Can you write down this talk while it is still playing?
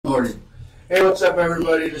morning. Hey, what's up,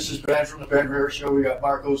 everybody? This is Ben from the Ben Herrera Show. We got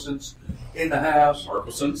Marcosons in the house.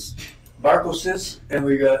 Marcosons, and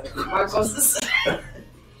we got Marcosons.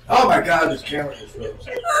 Oh my God, this camera just froze.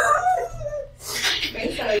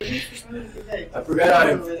 I forgot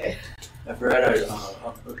I.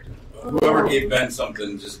 Whoever gave Ben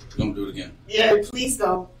something, just don't do it again. Yeah, please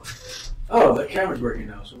don't. Oh, that camera's working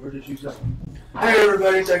now. So where did you go? Hi,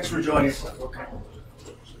 everybody. Thanks for joining us. What camera was it?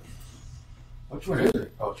 Which one is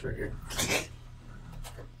it? Oh, it's right here.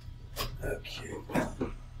 Okay.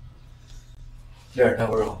 There, now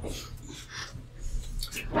we're on.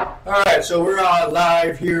 All right, so we're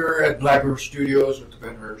live here at Black River Studios with the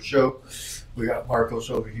Ben Herrera Show. We got Marcos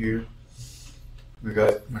over here. We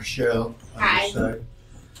got Michele on this side.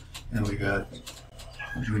 And we got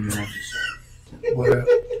Junior on this side. What,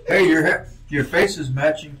 hey, your face is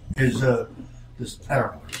matching his, this, I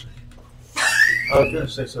don't know what to say. I was going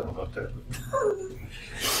to say something about that.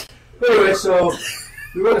 Anyway, so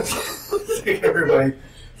we want to thank everybody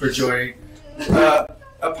for joining.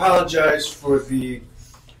 Apologize for the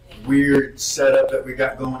weird setup that we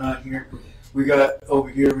got going on here. We got over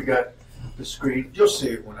here, we got the screen. You'll see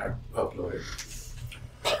it when I upload it.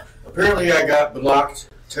 Apparently I got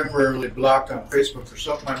temporarily blocked on Facebook for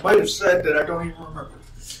something I might have said that I don't even remember.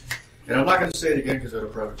 And I'm not going to say it again because it'll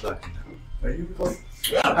probably block me now. Are you recording?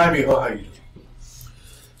 Yeah. Hi, Michele. How you doing?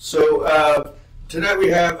 So tonight we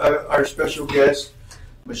have our special guest,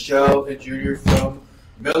 Michele and Junior from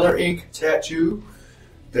Miller Ink Tattoo.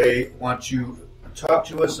 They want you to talk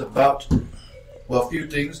to us about, well, a few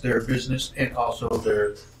things, their business and also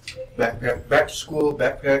their back to school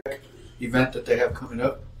backpack event that they have coming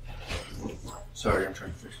up. Sorry, I'm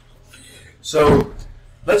trying to fix it. So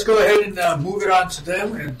let's go ahead and move it on to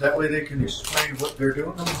them, and that way they can explain what they're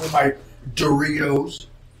doing. I'm with my Doritos.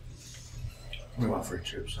 We want free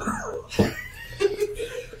chips.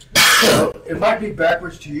 So, it might be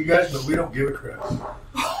backwards to you guys, but we don't give a crap.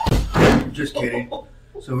 I'm just kidding.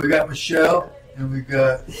 So we got Michele, and we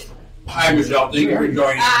got... Hi, Michele. Thank you for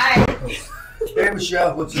joining. Hi. Hey,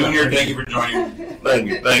 Michele. What's up? Junior, thank you for joining. Thank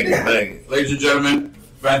you. Ladies and gentlemen,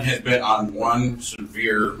 Ben has been on one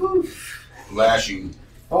severe lashing.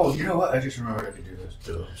 Oh, you know what? I just remembered I could do this.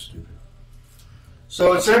 Duh, I'm stupid.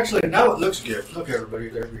 So it's actually, now it looks good. Look, everybody,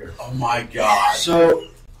 there we are. Oh, my God. So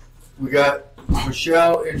we got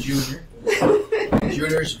Michele and Junior.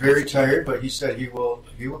 Junior's very tired, but he said he will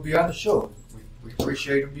be on the show. We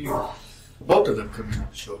appreciate him being, both of them coming on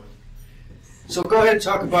the show. So go ahead and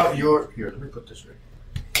talk about your, here, let me put this right.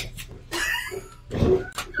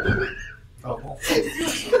 Oh,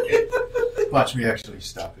 watch me actually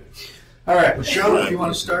stop it. All right, Michele, if you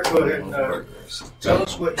want to start, go ahead and tell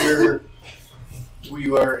us who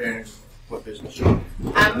you are and what business you're in.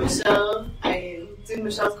 I'm Michele. I do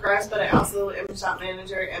Michelle's Crafts, but I also am shop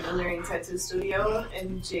manager at Miller Ink Tattoo Studio,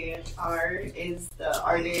 and JR is the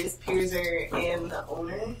artist, piercer, and the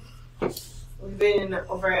owner. We've been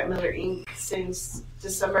over at Miller Ink since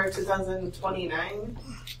December 2019.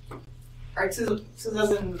 Or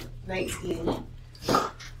 2019.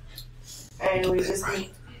 And we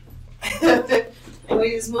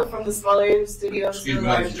just moved from the smaller studio to the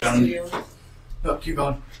larger studio. No, keep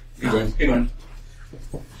going. Keep going.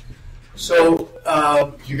 So,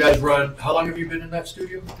 you guys run, how long have you been in that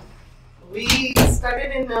studio? We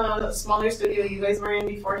started in a smaller studio you guys were in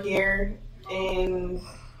before here in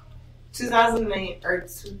 2019.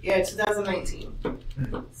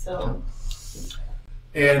 So.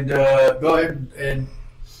 And go ahead and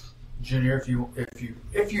Junior, if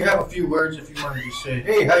you have a few words, if you wanted to say,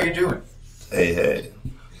 hey, how you doing? Hey.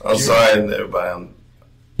 I'm sorry, everybody.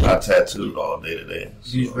 I tattooed all day today.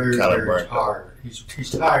 So He's very tired. He's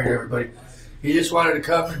tired, everybody. He just wanted to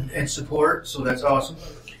come and support, so that's awesome.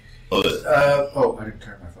 I didn't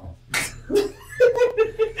turn my phone.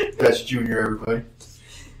 That's Junior, everybody.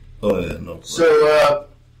 Oh yeah, no problem. So,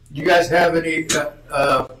 you guys have any? Do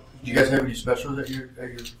you guys have any specials at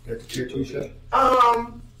the tattoo shop?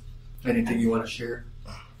 Anything you want to share?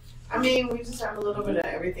 I mean, we just have a little bit of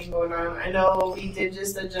everything going on. I know we did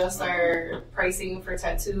just adjust our pricing for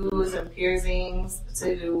tattoos and piercings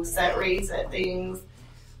to set rates at things.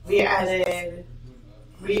 We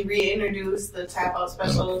reintroduced the tap out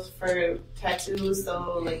specials for tattoos.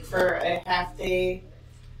 So like for a half day,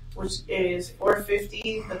 which is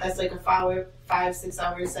 $450, but that's like a 5-6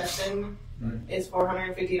 hour session, is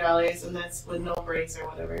 $450, and that's with no breaks or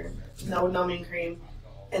whatever, no numbing cream.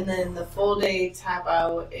 And then the full day tap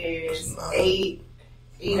out is 8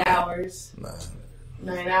 hours,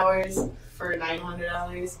 9 hours for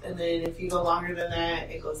 $900. And then if you go longer than that,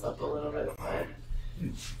 it goes up a little bit. But.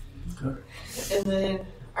 And then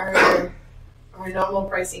our our normal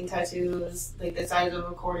pricing tattoos, like the size of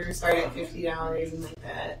a quarter, start at $50 and like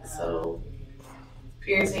that. So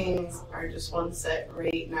piercings are just one set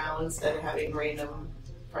rate now instead of having random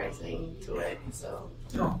pricing to it. So.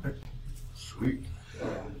 Oh, sweet.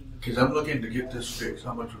 Because I'm looking to get this fixed.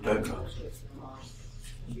 How much would that cost?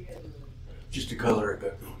 Just to color it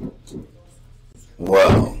back.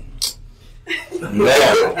 Well, now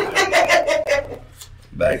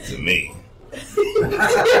back to me.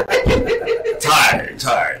 Tired,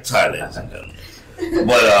 ladies and gentlemen.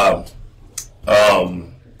 But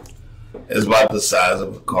it's about the size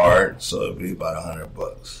of a card, so it'd be about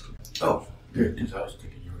 $100. Oh, good. Because I was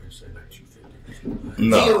thinking you were going to say like $250.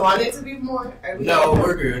 No. Do you want it to be more? No,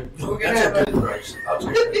 we're good. We're gonna That's have a good price. I'll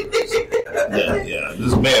take that. Yeah,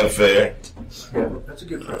 just being fair. Yeah, that's a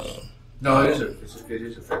good price. No, it is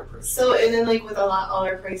a fair price. So, and then like with a lot all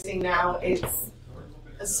our pricing now,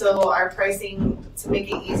 so our pricing to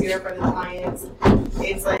make it easier for the clients,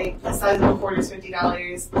 it's like the size of a quarter is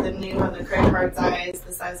 $50, the name on the credit card size,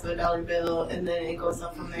 the size of a dollar bill, and then it goes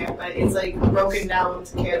up from there. But it's like broken down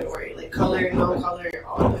to category, like color, no color,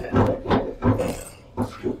 all of it.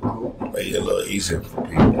 Make it a little easier for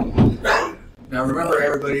people. Now remember,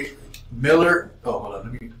 everybody, Miller. Oh, hold on.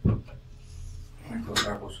 Let me put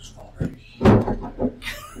Marcos' phone right here.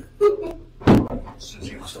 Since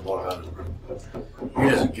he wants to walk out of the room, he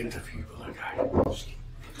doesn't get to people like I.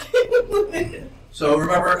 So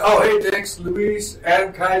remember. Oh, hey, thanks, Luis,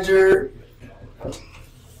 Adam Kaiser.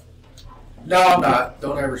 No, I'm not.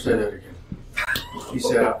 Don't ever say that again. He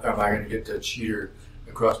said, "Am I going to get the cheater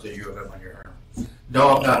across the U of M on your arm?"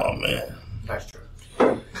 No, I'm not. Oh man. Nice try.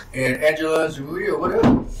 And Angela Zamudio, what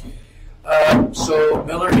up? So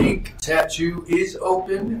Miller Ink Tattoo is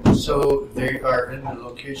open. So they are in the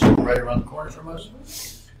location right around the corner from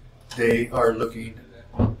us. They are looking.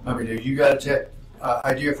 I mean, if you got a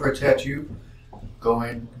idea for a tattoo, go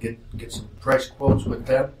in, get some price quotes with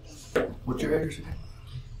them. What's your address again?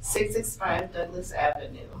 665 Douglas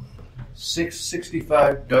Avenue.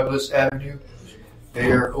 665 Douglas Avenue.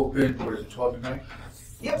 They are open. What is it? 12 to 9.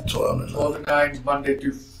 Yep. 12 to 9, Monday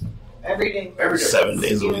through Every day. 7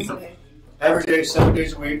 days a week. Every day, 7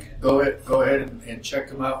 days a week. Go ahead and check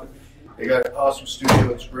them out. They got an awesome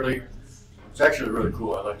studio. It's actually really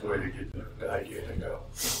cool. I like the way they did the idea.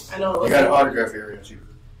 I know. They got an autograph area too.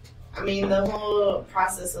 I mean, the whole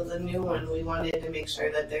process of the new one, we wanted to make sure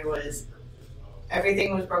that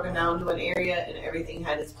everything was broken down to an area and everything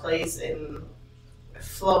had its place and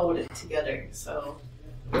flowed together. So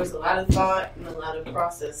there was a lot of thought and a lot of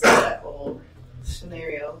process to that whole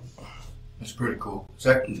scenario. It's pretty cool. It's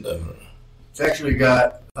actually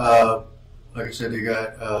got, like I said, they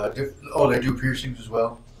got, they do piercings as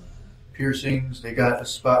well. Piercings, they got a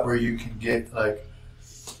spot where you can get like,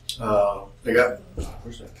 they got,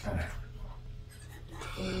 where's that kind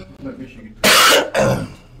of, Michigan.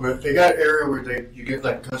 Where they got an area where you get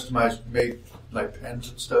like customized made like pens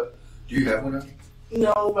and stuff. Do you have one of them?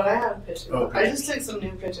 No, but I have pictures. Okay. I just took some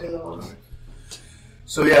new pictures of them.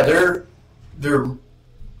 So yeah, they're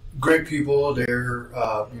great people. They're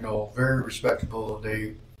very respectable.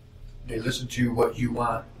 They listen to what you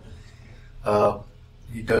want.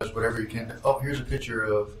 He does whatever he can. Oh, here's a picture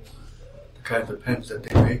of the kinds of pens that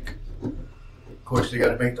they make. Of course, they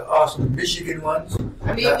got to make the awesome Michigan ones.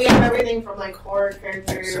 I mean, we have everything from like horror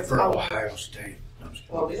characters. Except for Ohio State.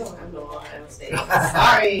 Well, we don't have no Ohio State.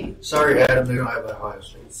 Sorry. Sorry, Adam, they don't have Ohio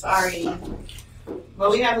State. Sorry.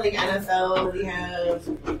 But we have like NFL, we have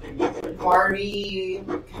Barbie,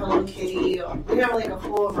 Hello Kitty. We have like a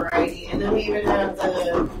full variety. And then we even have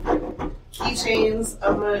the keychains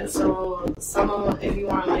of it. So if you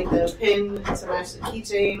want like the pin to match the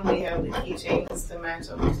keychain, we have the keychains to match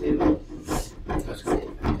them too. That's cool.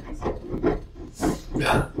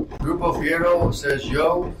 Grupo Fierro says,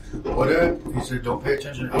 yo, what up? He said, don't pay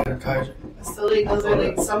attention to Adam Kaiser. So like, those are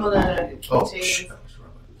like some of the keychains.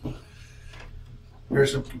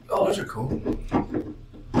 Here's some. Oh, those are cool.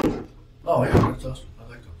 Oh, yeah, that's awesome. I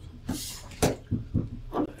like those.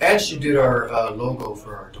 And she did our logo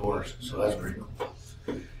for our doors, so that's pretty cool.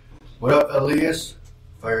 What up, Elias?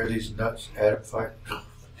 Fire these nuts. Adam, fire.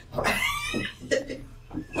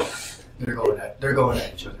 They're going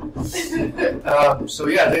at each other. So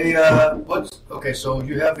yeah, they okay? So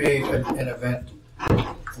you have an event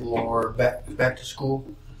for back to school.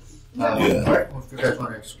 All right. Well, if you guys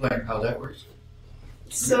want to explain how that works.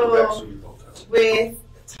 So with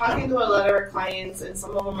talking to a lot of our clients, and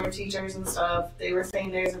some of them are teachers and stuff, they were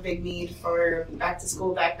saying there's a big need for back to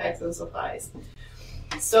school backpacks and supplies.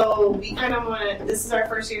 So we kind of want to, this is our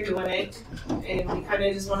first year doing it, and we kind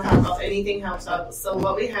of just want to help out. Anything helps out. So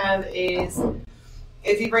what we have is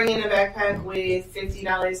If you bring in a backpack with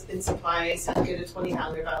 $50 in supplies, you get a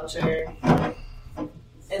 $20 voucher.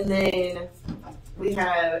 And then we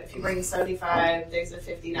have, if you bring 75, there's a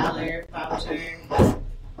 $50 voucher.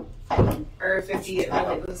 Or 50, it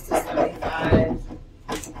only goes to 75.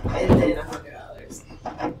 And then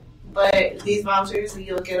 $100. But these vouchers,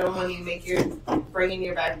 you'll get them when you bring in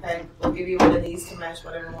your backpack. We'll give you one of these to match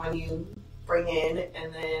whatever one you bring in.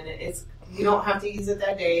 And then you don't have to use it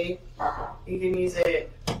that day. You can use it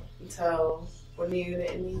until when you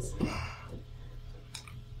unit it needs.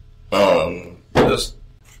 Just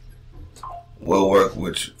will work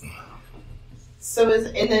with you. So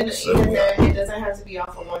even there, it doesn't have to be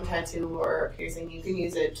off of one tattoo or a piercing. You can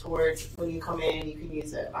use it towards when you come in. You can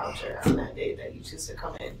use that voucher on that day that you choose to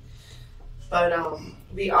come in. But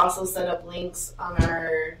we also set up links on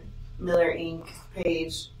our Miller Inc.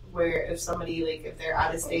 page where if somebody, if they're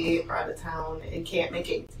out of state or out of town and can't make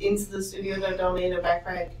it into the studio to donate a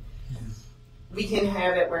backpack, we can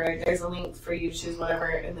have it where there's a link for you to choose whatever,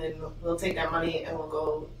 and then we'll take that money and we'll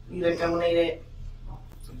go either donate it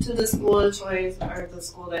to the school of choice or the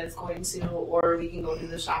school that it's going to, or we can go do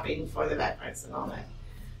the shopping for the backpacks and all that.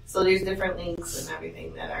 So there's different links and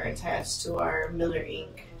everything that are attached to our Miller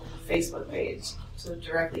Inc. Facebook page. So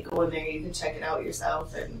directly go in there, you can check it out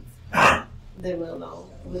yourself, and then we'll know.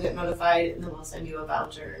 We'll get notified, and then we'll send you a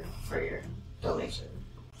voucher for your donation.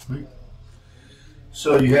 Sweet.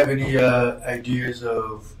 So you have any ideas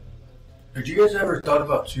of, have you guys ever thought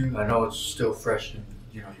about too, I know it's still fresh and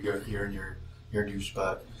you're in your new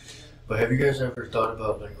spot, but have you guys ever thought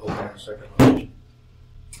about opening a second location?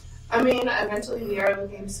 I mean, eventually we are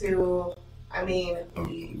looking to,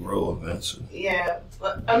 Grow eventually. Yeah,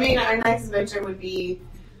 but our next venture would be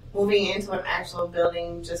moving into an actual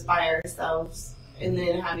building just by ourselves, and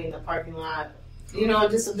then having the parking lot,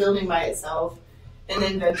 just a building by itself, and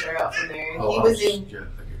then venture out from there.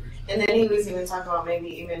 And then he was even talking about maybe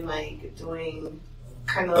even doing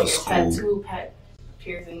kind of a tattoo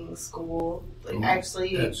piercing school,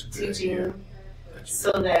 actually teaching,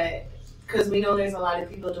 so that, because we know there's a lot of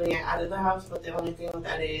people doing it out of the house, but the only thing with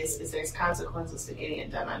that is there's consequences to getting it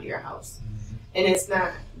done out of your house. And it's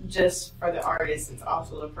not just for the artist, it's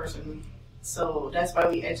also the person. So that's why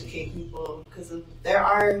we educate people, because there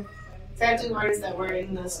are tattoo artists that were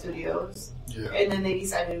in the studios, and then they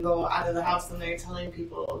decided to go out of the house, and they're telling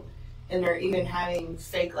people, and they're even having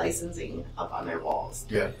fake licensing up on their walls.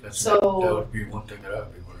 Yeah, that would be one thing that I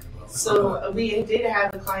would be worried about. So we did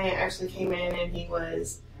have a client actually came in, and he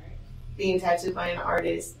was being tattooed by an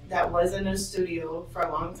artist that was in a studio for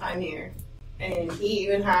a long time here, and he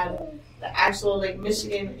even had the actual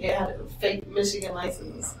Michigan, it had a fake Michigan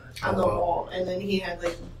license on the wall, and then he had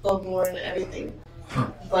billboard and everything,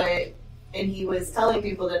 and he was telling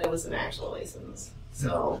people that it was an actual license.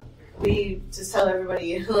 So we just tell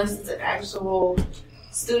everybody, unless it's an actual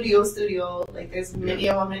studio, there's many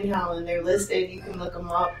of them in Holland, they're listed, you can look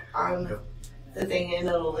them up on the thing, and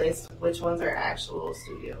it'll list which ones are actual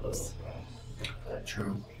studios.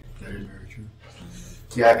 True. That is very true.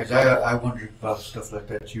 Yeah, because I wondered about stuff like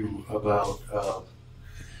that too, about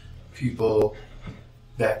people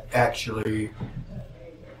that actually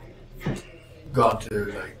gone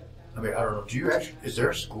to I don't know, is there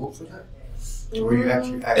a school for that? Where you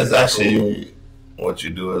actually it's actually what you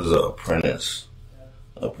do is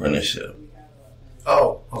apprenticeship.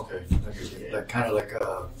 Oh, okay. Kind of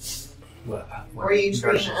where you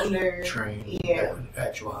train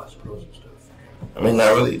actual hospitals and stuff.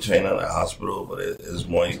 Not really train at a hospital, but it's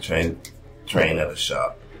more you train at a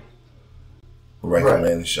shop,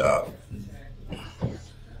 recommended shop.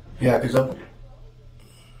 Yeah, because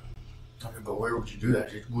but where would you do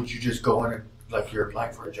that? Would you just go in and you're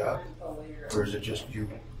applying for a job, or is it just you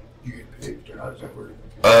get picked, or how does that work?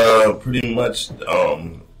 Pretty much.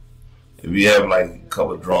 If you have a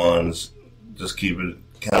couple of drawings, just keep it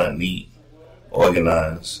kind of neat,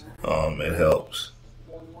 organized. It helps,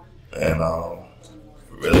 and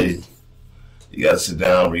really, you gotta sit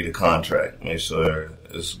down, read the contract, make sure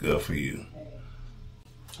it's good for you.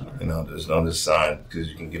 Just don't just sign because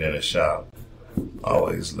you can get in a shop.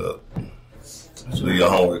 Always look. Do your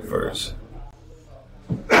homework first.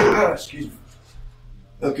 Excuse me.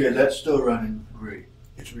 Okay, that's still running. Great.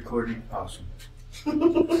 It's recording. Awesome.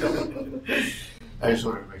 I just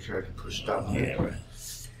wanted to make sure I can push stop. Yeah, right.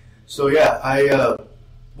 So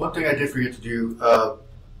one thing I did forget to do.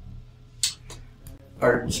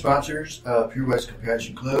 Our sponsors, Pure West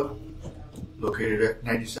Compassion Club, located at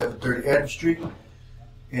 9730 Adams Street,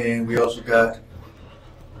 and we also got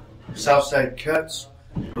Southside Cuts,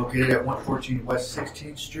 located at 114 West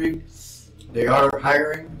 16th Street. They are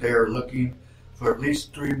hiring. They are looking for at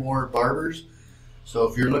least 3 more barbers. So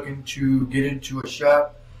if you're looking to get into a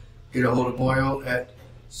shop, get a hold of Moyle at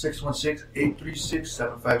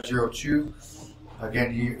 616-836-7502.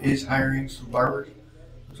 Again, he is hiring some barbers.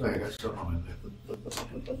 Looks like I got something on there.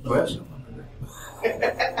 Do I have something on there?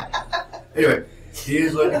 Anyway, he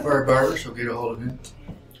is looking for a barber, so get a hold of him.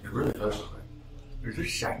 It really does look like. Is this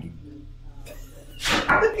shiny?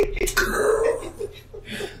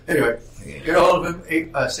 Anyway, get a hold of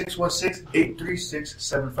him,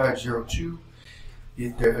 616-836-7502.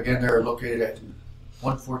 Again, they're located at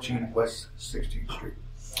 114 West 16th Street.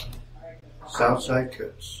 Southside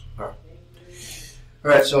Cuts. All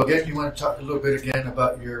right, so again, you want to talk a little bit again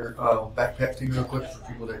about your backpack thing real quick for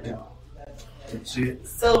people that didn't see it?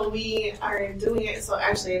 So we are doing it. So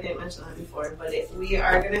actually, I didn't mention that before, but we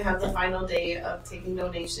are going to have the final day of taking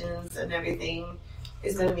donations and everything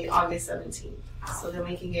is going to be August 17th. So then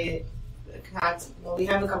we can get we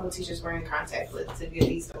have a couple of teachers we're in contact with to get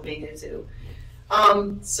these donated to.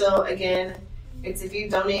 So again, it's if you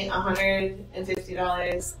donate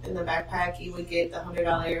 $150 in the backpack, you would get the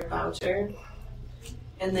 $100 voucher.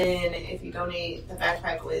 And then if you donate the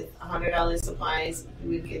backpack with $100 supplies, you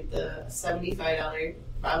would get the $75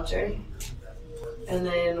 voucher. And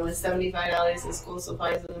then with $75 in school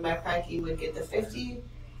supplies in the backpack, you would get the $50.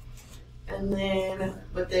 And then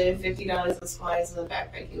with the $50 in supplies in the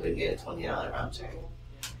backpack, you would get a $20 voucher.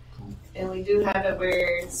 And we do have it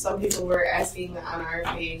where some people were asking on our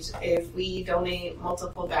page, if we donate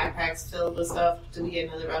multiple backpacks filled with stuff, do we get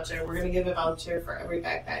another voucher? We're going to give a voucher for every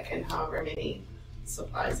backpack and however many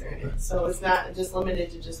supplies are in it. So it's not just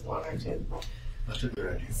limited to just one or two. That's a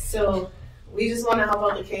good idea. So we just want to help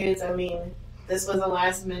out the kids. I mean, this was a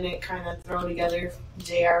last minute kind of throw together.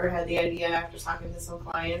 JR had the idea after talking to some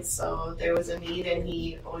clients. So there was a need and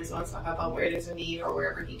he always wants to help out where there's a need or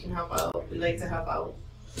wherever he can help out. We like to help out.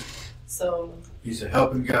 So he's a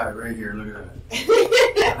helping guy right here. Look at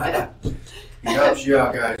that. He helps you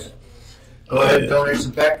out, guys. Go ahead and donate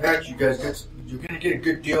some backpacks. You guys you're going to get a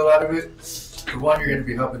good deal out of it. For one, you're going to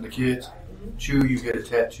be helping the kids. Two, you get a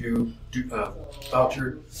tattoo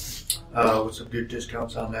voucher with some good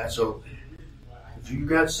discounts on that. So if you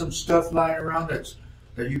got some stuff lying around that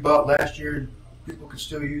you bought last year, people can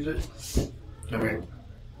still use it. I mean,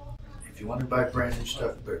 if you want to buy brand new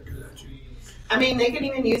stuff, you better do that too. I mean, they can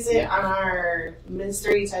even use it on our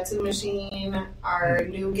mystery tattoo machine, our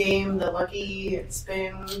new game, the Lucky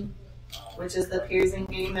Spin, which is the piercing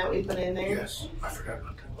game that we put in there. Yes, I forgot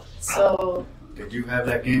about that. So they do have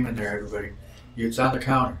that game in there, everybody. It's on the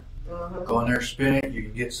counter. Go in there, spin it. You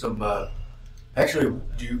can get some. Actually,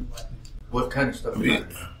 what kind of stuff?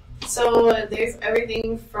 So there's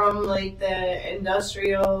everything from like the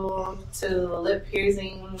industrial to lip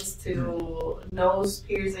piercings to nose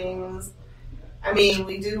piercings. I mean,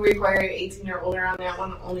 we do require 18 or older on that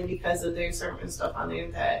one only because there's certain stuff on there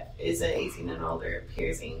that is an 18 and older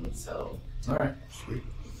piercing. So. All right, sweet.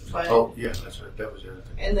 But, oh yeah, that's right. That was the other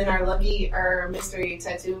thing. And then our mystery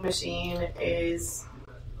tattoo machine is,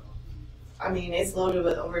 I mean, it's loaded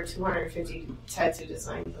with over 250 tattoo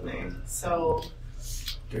designs in there. So.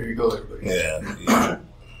 There you go, everybody. Yeah.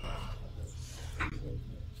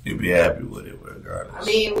 You'll be happy with it regardless. I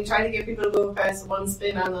mean, we try to get people to go past one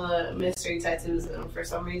spin on the mystery tattoos, and for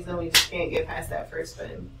some reason, we just can't get past that first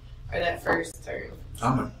spin or that first turn.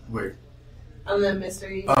 Wait. On the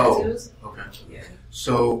mystery tattoos. Okay. Yeah.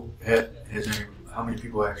 So, how many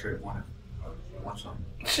people actually want something?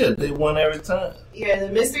 Shit, they won every time. Yeah, the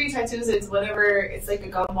mystery tattoos. It's whatever. It's like the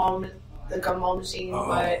gumball machine,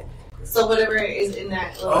 but so whatever is in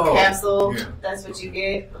that little capsule, that's what you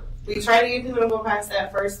get. We try to get people to go past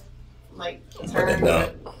that first turn,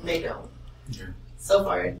 but they don't. Yeah. So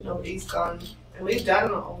far, nobody's gone, and we've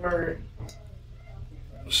done over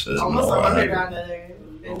almost 100 on there,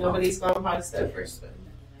 and nobody's gone past that first spin.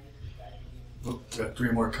 Well, got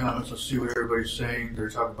 3 more comments. Let's see what everybody's saying.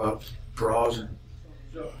 They're talking about bras and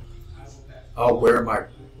I'll wear my.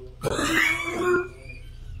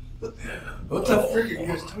 What the frick are you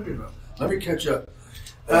guys talking about? Let me catch up.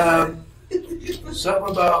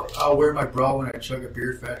 Something about I'll wear my bra when I chug a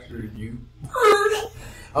beer faster than you.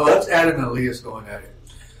 Oh, that's Adam and Elias going at it.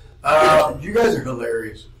 You guys are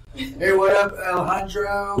hilarious. Hey, what up,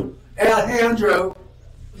 Alejandro?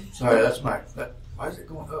 Sorry, that's my. Why is it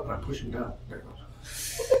going up when I'm pushing down? There it goes.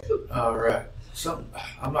 All right.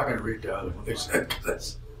 I'm not going to read the other one they said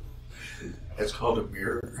because that's called a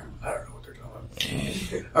mirror. I don't know what they're talking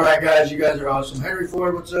about. All right, guys. You guys are awesome. Henry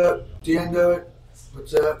Ford, what's up? Diendo,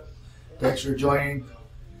 what's up? Thanks for joining.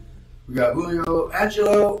 We got Julio,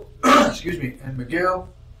 Angelo, excuse me, and Miguel.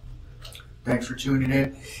 Thanks for tuning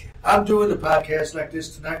in. I'm doing the podcast like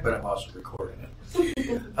this tonight, but I'm also recording it.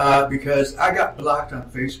 because I got blocked on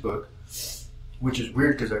Facebook, which is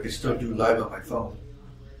weird because I can still do live on my phone.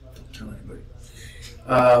 Don't tell anybody.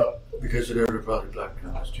 Because they're probably blocked me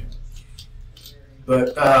on this too.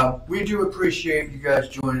 But we do appreciate you guys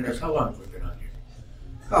joining us. How long have we been on here?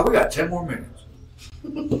 Oh, we got 10 more minutes.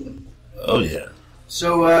 Oh, yeah.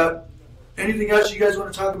 So, anything else you guys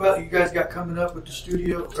want to talk about? You guys got coming up with the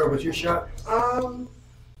studio or with your shop?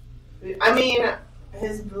 I mean,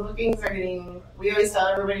 his bookings are getting. We always tell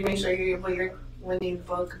everybody make sure when you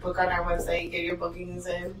book on our website, get your bookings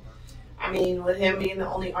in. I mean, with him being the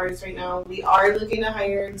only artist right now, we are looking to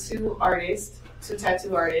hire two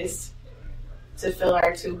tattoo artists, to fill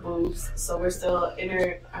our 2 booths. So we're still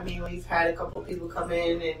we've had a couple people come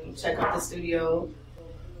in and check out the studio.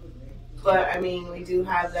 But I mean, we do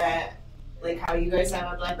have that, like how you guys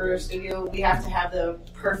have a Black River studio, we have to have the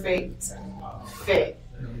perfect fit.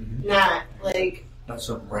 Not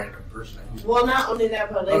some random person. Well, not only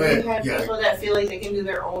that, but we have people that feel like they can do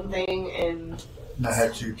their own thing and not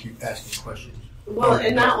have to keep asking questions. Well,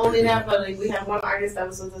 and not only that, but we have one artist that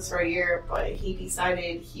was with us for a year, but he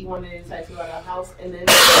decided he wanted to tattoo out our house and then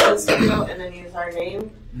the studio and then use our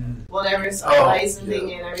name. Well, there was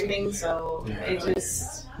licensing and everything, so it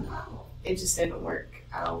just didn't work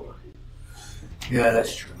out. Yeah,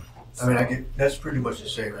 that's true. I mean, that's pretty much the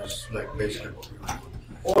same as basically what we do.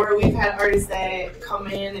 Or we've had artists that come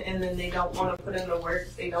in and then they don't want to put in the work,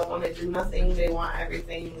 they don't want to do nothing, they want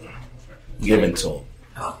everything given to them.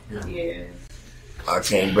 Oh, yeah. I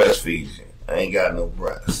can't breastfeed you. I ain't got no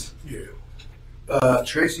breasts. Yeah.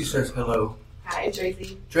 Tracy says hello. Hi,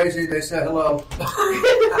 Tracy. Tracy, they said hello.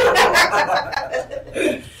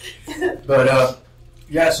 But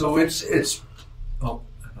so it's. Oh,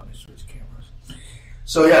 let me switch cameras.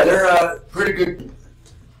 So yeah, they're pretty good.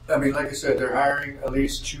 I mean, like I said, they're hiring at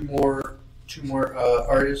least two more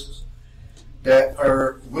artists that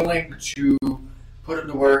are willing to put in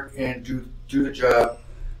the work and do the job,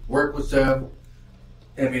 work with them.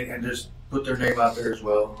 I mean, and just put their name out there as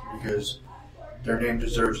well because their name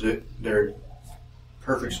deserves it. They're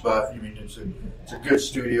perfect spot. I mean, it's a good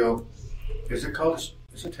studio. Is it called?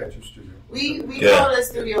 It's a tattoo studio. We call it a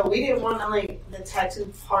studio. We didn't want the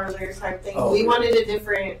tattoo parlor type thing. We wanted a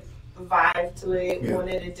different vibe to it. We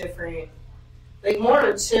wanted a different,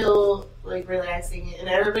 more chill, relaxing. And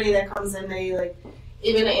everybody that comes in, they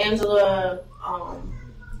even Angela.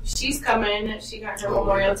 She's coming. She got her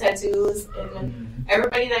memorial tattoos, and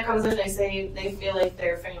everybody that comes in, they say they feel like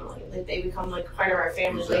they're family. Like they become part of our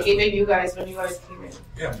family. Exactly. Even you guys when you guys came in.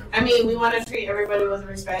 Yeah. I mean, we want to treat everybody with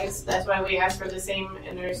respect. So that's why we ask for the same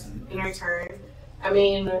in return. I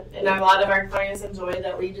mean, and a lot of our clients enjoy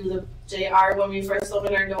that we do the JR when we first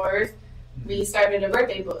open our doors. We started a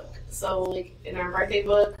birthday book. So, in our birthday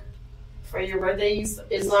book, for your birthday,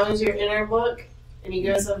 as long as you're in our book and you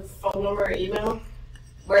give us a phone number or email,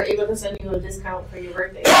 we're able to send you a discount for your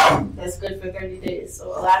birthday. That's good for 30 days.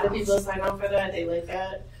 So a lot of people sign up for that. They like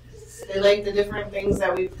that. They like the different things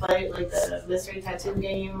that we play, like the mystery tattoo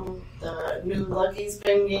game, the new Lucky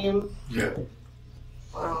Spin game. Yeah.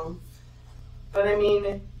 But I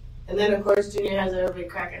mean, and then of course Junior has everybody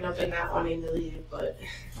cracking up and not wanting to leave. But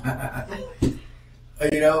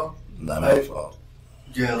not my fault.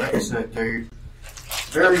 Yeah, like I said, they're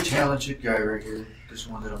very talented guy right here. This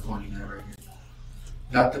one that I'm pointing at right here.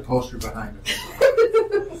 Not the poster behind him.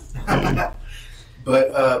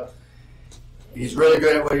 But he's really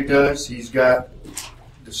good at what he does. He's got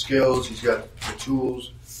the skills. He's got the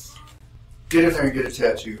tools. Get in there and get a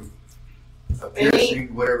tattoo. A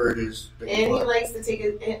piercing, whatever it is. And he likes to take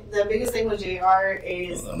it. The biggest thing with JR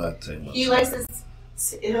is he likes to.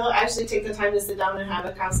 He'll actually take the time to sit down and have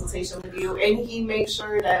a consultation with you, and he makes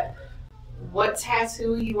sure that what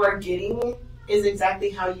tattoo you are getting is exactly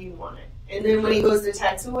how you want it. And then when he goes to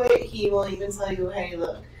tattoo it, he will even tell you, hey,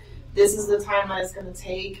 look, this is the time that it's going to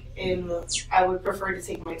take, and I would prefer to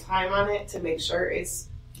take my time on it to make sure it's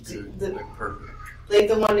perfect. Like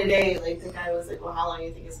the one today, the guy was like, well, how long do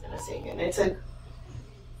you think it's going to take? And it took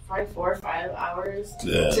 4 or 5 hours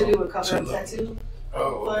to do a cover-up tattoo.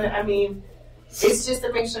 Oh. But, I mean, it's just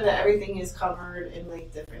to make sure that everything is covered in,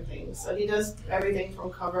 different things. So he does everything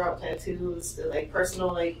from cover-up tattoos to,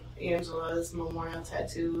 personal, Angela's memorial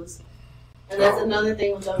tattoos. And that's another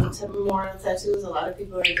thing with the memorial tattoos. A lot of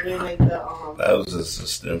people are doing that was just a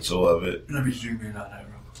stencil of it. Let me zoom in on that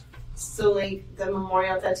real quick. So the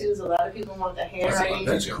memorial tattoos, a lot of people want the handwriting.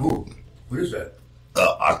 That's cool. What is that?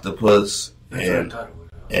 Octopus and at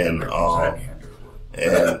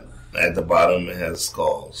the bottom it has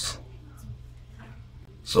skulls.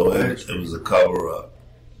 So it was a cover up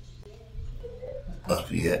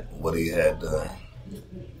of what he had done.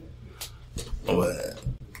 But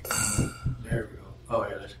There we go. Oh,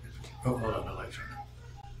 yeah, that's good. Oh, hold on, the lights are on.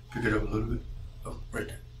 Pick it up a little bit. Oh, right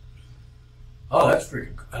there. Oh, that's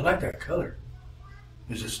freaking cool. I like that color.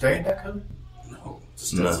 Is it staying that color? No.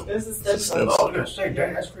 no. This is It's stencil. Oh, I was going to say,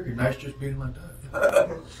 dang, that's freaking nice just being like that.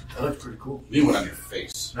 That looks pretty cool. Leave one on your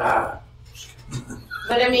face. Nah.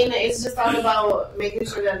 But I mean, it's just all about making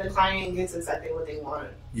sure that the client gets exactly what they want.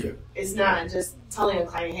 Yeah. It's not just telling a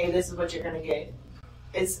client, hey, this is what you're going to get.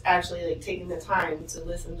 It's actually like taking the time to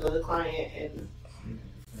listen to the client and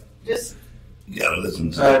just You gotta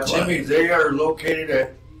listen to the Jimmy, client. they are located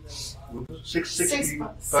at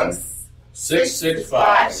 665.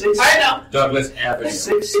 665 I know. Douglas Avenue.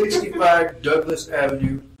 665 Douglas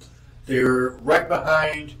Avenue. They're right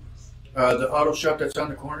behind the auto shop that's on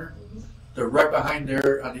the corner. They're right behind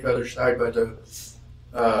there on the other side by the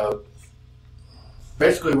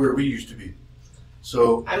basically where we used to be.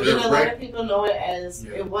 So I mean, they're a lot right. of people know it as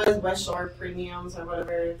Yeah. it was West Shore Premiums or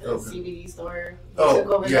whatever, the Okay. CBD store. They Oh,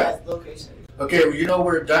 took over yeah. that location. Okay, well, you know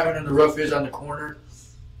where Diamond in the Rough is on the corner?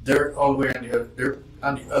 They're all the way on the other. They're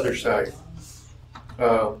on the other side,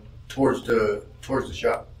 towards the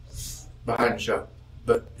shop, behind the shop.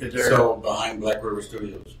 But they're So behind Black River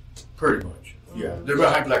Studios. pretty much, yeah. They're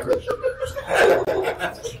behind Black River.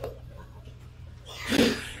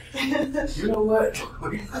 You know what?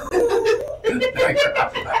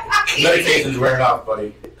 Medication's wearing off,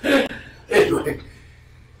 buddy. Anyway,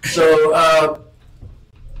 so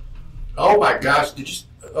oh my gosh, did you?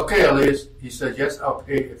 Okay, Elias. He said, "Yes, I'll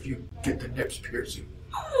pay if you get the nips piercing."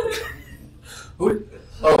 Who?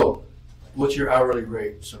 Oh, what's your hourly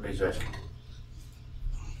rate? Somebody's asking.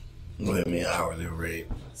 What do you mean hourly rate?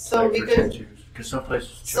 So Like for because tattoos. Because some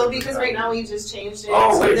places. so charge because an right hour. now we just changed it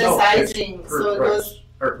Oh to wait, the no, sizing. it's per So it price, goes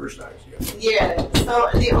or per size. Yeah. so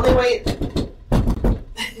the only way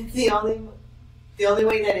the only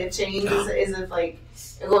way that it changes is if like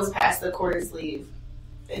it goes past the quarter sleeve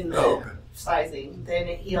in the Oh, okay. sizing. Then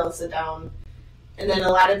it heals it down. And then a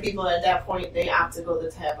lot of people at that point they opt to go the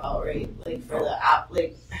tap out, right? Like for the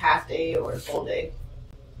like half day or full day.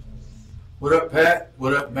 What up, Pat?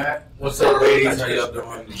 What up, Matt? What's up, ladies? How you up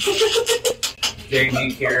doing?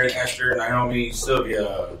 Jamie, Karen, Esther, Naomi,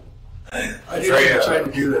 Sylvia. I didn't even try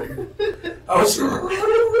to do that. I was.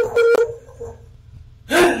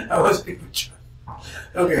 I wasn't even trying.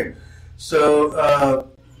 Okay, so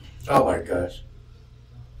oh my gosh.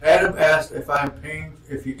 Adam asked if I'm paying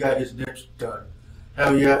if he got his nips done.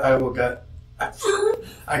 Hell yeah, I will got.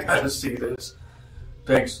 I gotta see this.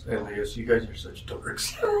 Thanks, Elias. You guys are such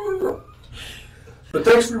dorks. But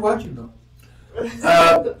thanks for watching, though.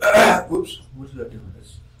 Whoops. What is that doing?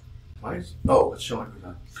 Why is? Oh, it's showing who's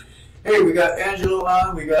on. Hey, we got Angelo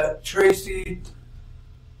on. We got Tracy.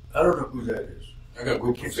 I don't know who that is. I got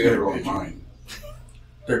Group of Theater on mine.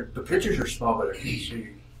 The pictures are small, but I can't see.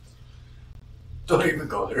 Don't even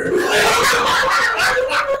go there.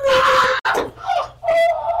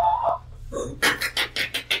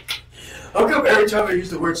 How come every time I use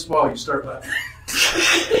the word small, you start laughing?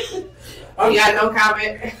 Yeah, no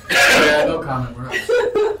comment. Yeah, no comment. We're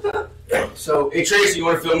not. So, Hey, Tracy, you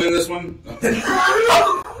want to film in this one?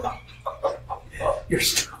 you're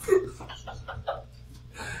stupid.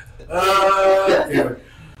 Anyway.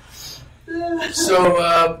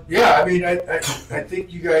 So yeah, I mean, I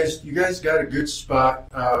think you guys got a good spot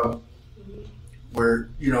where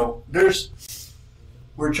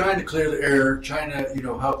we're trying to clear the air, trying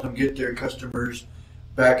to help them get their customers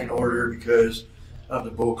back in order because of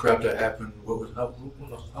the bull crap that happened. How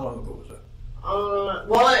long ago was that?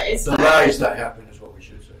 Well, it's The lies that happened is what we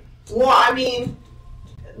should say. Well, I mean,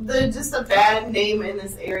 just a bad name in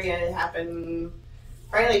this area happened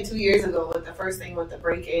probably like 2 years ago with the first thing with the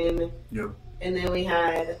break-in. Yep. And then we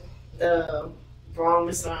had the wrong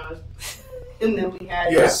massage. And then we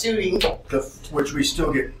had Yeah. the shooting. Which we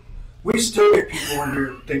still get people in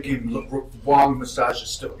here thinking Wong massage is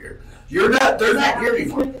still here. They're not here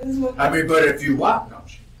anymore. I mean, but if you want, no.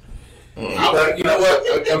 You know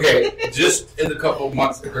what? Okay, just in the couple of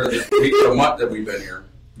months, or the month that we've been here,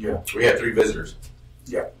 Yeah. we had 3 visitors.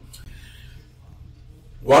 Yeah.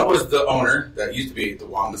 One was the owner that used to be at the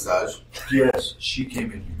Wong Massage. Yes, she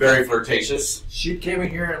came in here. Very flirtatious. She came in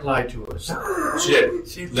here and lied to us. She did.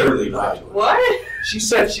 She Literally lied to us. What? She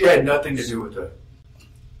said she had nothing to do with it.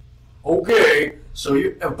 Okay, so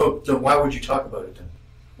but then why would you talk about it then?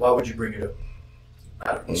 Why would you bring it up?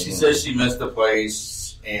 I don't know. She says she missed the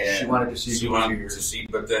place and She wanted to see. She wanted to see,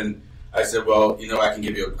 but then I said, well, I can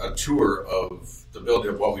give you a tour of the building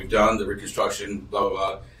of what we've done, the reconstruction, blah, blah,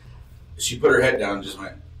 blah. She put her head down and just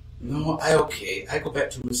went, no, I go back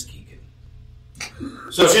to Muskegon.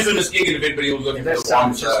 So she's in Muskegon if anybody was looking And for that the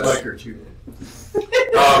Wong sounds just Massage. like her too.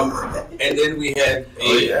 And then we had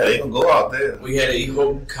they can go out there. We had a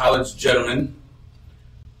Hope College gentleman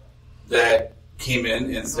that came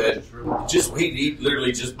in and said, just wait. He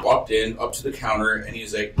literally just walked in up to the counter and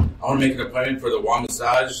he's like, I want to make an appointment for the Wong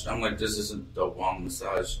massage. I'm like, this isn't the Wong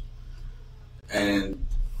massage. And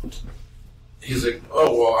he's like,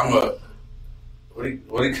 oh, well, I'm what do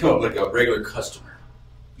you call it? Like a regular customer.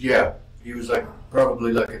 Yeah, he was like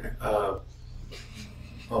probably like an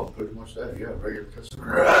pretty much that. Yeah, regular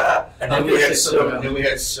customer. And then we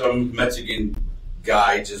had some Mexican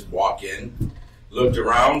guy just walk in, looked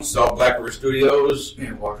around, saw Black River Studios,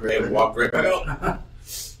 and walked right back out.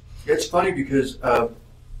 It's funny because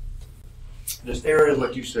this area,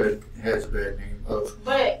 like you said, has a bad name of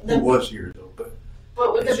who was here though.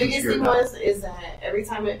 But what the biggest thing is that every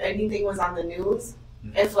time anything was on the news,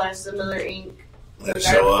 it flashed the Miller Inc.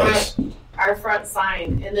 Our front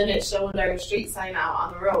sign, and then it showed our street sign out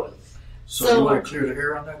on the road. So you want to clear the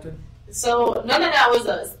air on that then? So none of that was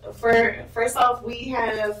us. First off, we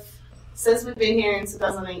have, since we've been here in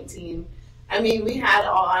 2019, I mean, we had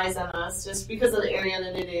all eyes on us just because of the area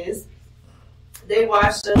that it is. They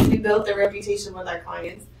watched us. We built a reputation with our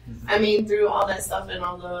clients. I mean, through all that stuff and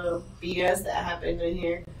all the BS that happened in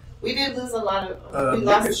here, we did lose a lot of. You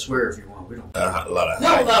can swear if you want. We don't. A lot of.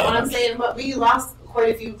 No, but what I'm saying, but we lost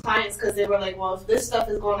quite a few clients because they were like, well, if this stuff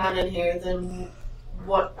is going on in here, then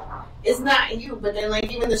what? It's not you. But then,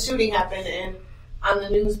 like, even the shooting happened, and on the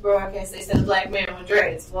news broadcast, they said a black man with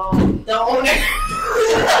dreads. Well, the owner.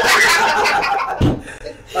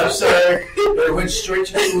 I'm sorry. It went straight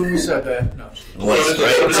to me when we said that. No. Went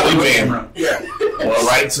straight to me. Yeah. Well,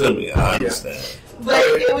 right to me. I understand. But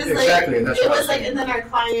it was exactly, like, and then our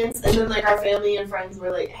clients, and then like our family and friends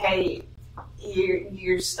were like, "Hey,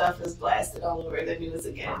 your stuff is blasted all over the news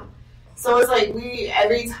again." So it's like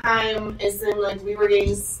every time it seemed like we were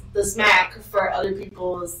getting the smack for other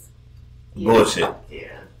people's bullshit.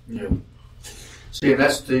 Yeah. See, and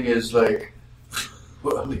that's the thing is like,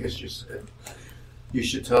 what Elias just said. You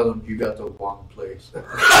should tell them you got the wrong place.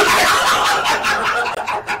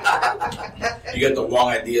 You got the wrong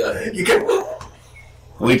idea.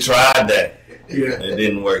 We tried that. Yeah. It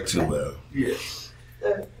didn't work too well. Yeah.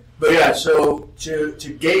 But yeah, so to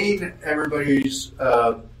gain everybody's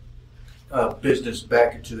business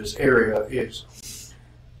back into this area is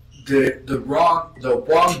the wrong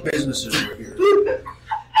businesses are here.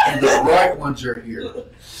 And the right ones are here.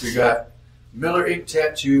 We got Miller Ink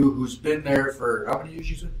Tattoo, who's been there for how many years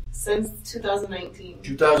you said? Since 2019.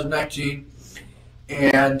 2019.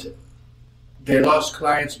 And they lost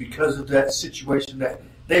clients because of that situation that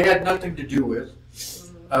they had nothing to do with.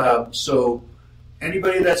 So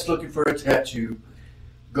anybody that's looking for a tattoo,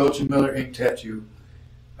 go to Miller Ink Tattoo.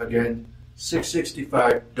 Again,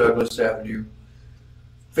 665 Douglas Avenue.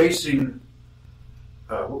 Facing,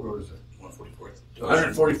 what road is that? 144th.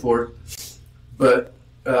 144th. But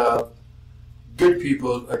good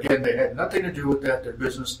people, again, they had nothing to do with that. Their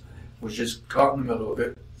business was just caught in the middle of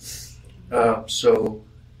it. So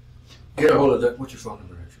get a hold of that. What's your phone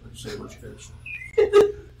number, actually? Say what you guys.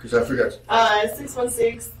 Because I forgot.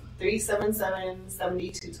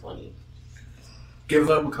 616-377-7220. Give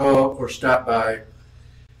them a call or stop by.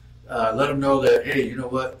 Let them know that, hey, you know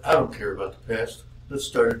what? I don't care about the past. Let's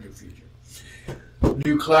start a new future.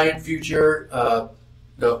 New client future.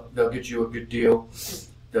 They'll get you a good deal.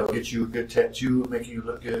 They'll get you a good tattoo, making you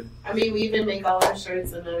look good. I mean, we even make all our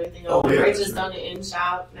shirts and everything. Oh, yeah, We're just done it in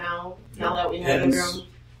shop now. Yeah. Now that we have Pins. the room.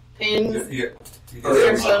 Pins. Yeah.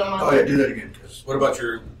 Oh, yeah, do that again. Cause What about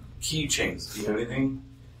your keychains? Do you have anything?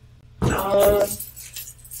 Oh,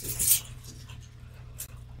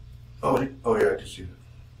 yeah, I just see that.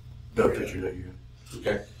 The picture that you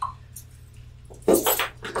Okay.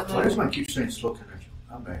 Why does mine keep saying slow connection?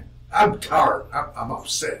 I'm mad. I'm tired. I'm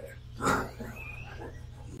upset. Wow.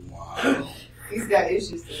 He's got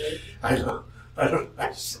issues today. I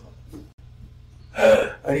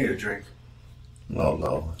need a drink.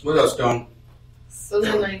 No. What else, Don? So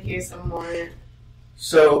then, like, here's some more.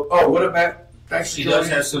 So, what about? Thanks. She does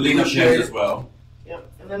have Selena pins as well. Yep.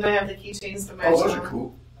 And then I have the keychains to match. Oh, those them. are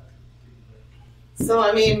cool. So,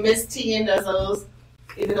 I mean, Miss Tegan does those,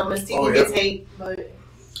 even though Miss Tegan gets hate, but.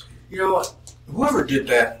 You know what? Whoever did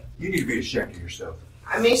that, you need to be ashamed of yourself.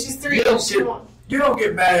 I mean, she's 3. You don't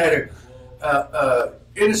get mad at a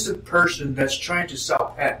innocent person that's trying to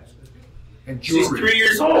sell pens and jewelry. She's 3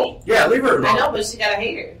 years old. Yeah, leave her alone. I know, but she got a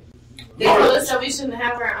hater. They told us that we shouldn't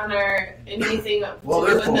have her on our anything to do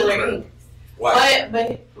with Miller Inc. Why?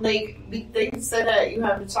 But like they said that you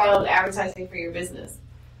have a child advertising for your business.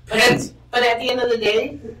 But at the end of the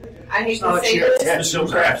day, I hate to say this. Michelle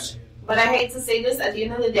Crafts. But I hate to say this. At the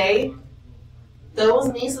end of the day, those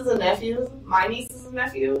nieces and nephews, my nieces and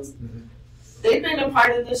nephews, they've been a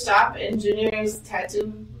part of the shop and Junior's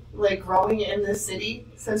tattoo, like, growing in the city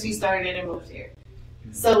since he started and moved here.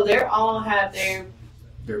 So they're all have their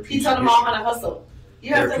he taught them all how to hustle.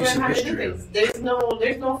 You have to learn how to do things. There's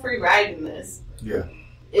no free ride in this. Yeah.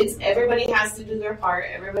 It's everybody has to do their part.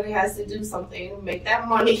 Everybody has to do something, make that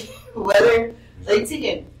money. Whether like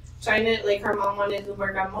Tegan, trying to like her mom wanted to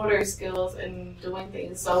work on motor skills and doing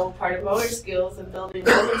things. So part of motor skills and building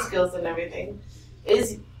motor skills and everything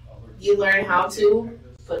is you learn how to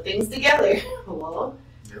put things together. Well,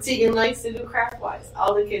 Tegan likes to do craft wise.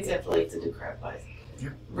 All the kids have to like to do craft wise.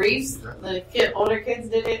 Yep. Reese, the older kids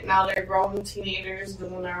did it. Now they're grown teenagers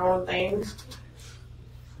doing their own thing.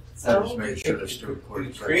 So just make sure they're still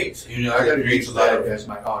recording. Great. I got to use that as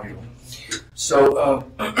my audio. So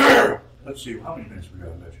let's see how many minutes we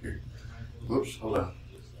got left here. Whoops, hold on.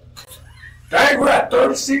 Dang, we're at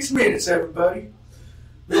 36 minutes, everybody.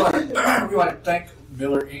 We want to thank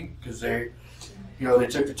Miller Inc. because they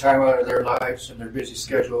took the time out of their lives and their busy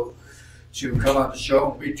schedule to come on the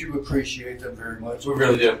show. We do appreciate them very much. We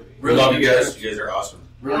really do. We love you guys. You guys are awesome.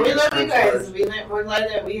 Really we love you guys. We're glad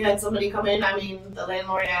that we had somebody come in. I mean, the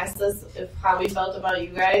landlord asked us how we felt about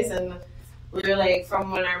you guys, and we were like,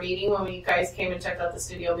 from when you guys came and checked out the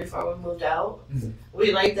studio before we moved out,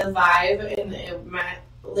 we liked the vibe, and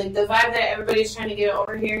like the vibe that everybody's trying to get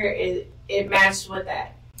over here, it matched with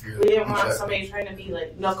that. Yeah, we didn't want somebody trying to be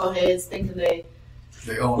like knuckleheads, thinking they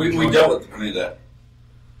own. We dealt with any of that.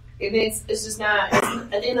 It's just not.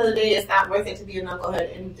 At the end of the day, it's not worth it to be a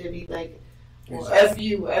knucklehead and to be like, well, F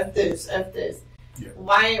you, F this, F this. Yeah.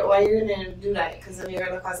 Why are you gonna do that? Because then you're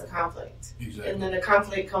gonna cause a conflict. Exactly. And then the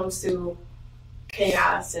conflict comes to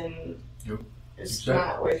chaos, and it's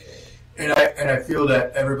not worth it. And I feel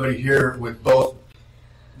that everybody here with both,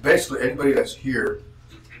 basically anybody that's here,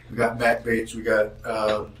 we got Matt Bates, we got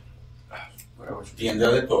what else?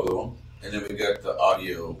 Tienda de Todo, and then we got the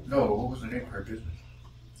audio. No, what was the name of her business?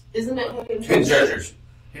 Isn't it Hidden Treasures?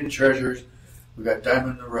 Hidden Treasures. We got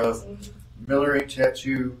Diamond in the Rough, Miller Ink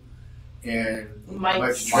Tattoo, and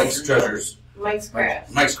Mike's Treasures. Mike's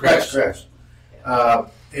Crafts. Mike's Crafts. And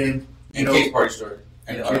Kate's Party Store.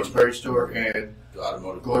 And Kate's Party Store and the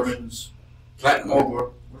Automotive. Gorman's. Platinum.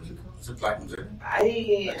 What is it called? Is it Platinum there?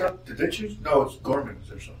 I thought, did they choose? No, it's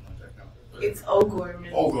Gorman's or something like that. No. It's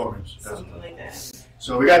O'Gorman's. O'Gorman's. Something like that.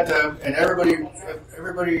 So we got them, and everybody,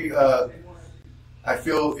 I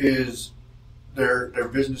feel is their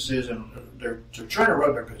businesses, and they're trying to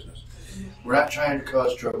run their business. We're not trying to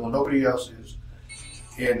cause trouble. Nobody else is,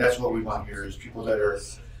 and that's what we want here is people that are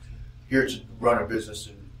here to run a business,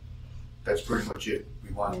 and that's pretty much it.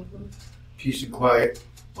 We want peace and quiet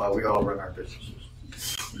while we all run our businesses.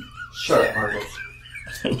 Shut up, Marcos.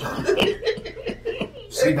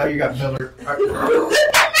 See, now you got Miller.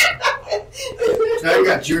 Now you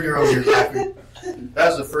got Junior over here laughing. That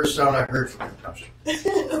was the first sound I heard from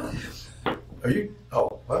him. Are you?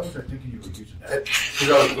 Oh, why was I thinking you were using that? Because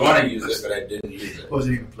I was going to use it, but I didn't use it.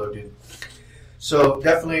 Wasn't even plugged in. So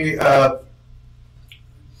definitely,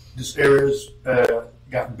 this area's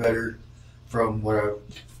gotten better from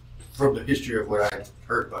the history of what I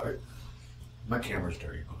heard about it. My camera's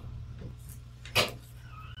dirty.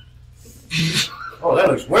 Oh, that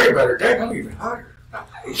looks way better. Dang, I'm even hotter.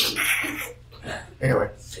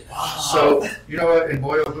 Anyway, so you know what? And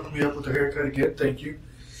Moyo hooked me up with the haircut again. Thank you.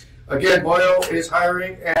 Again, Moyo is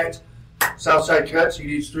hiring at Southside Cuts. He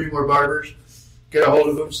needs 3 more barbers. Get a hold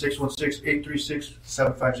of him,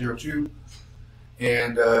 616-836-7502.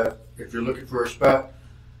 And if you're looking for a spot,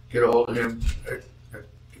 get a hold of him if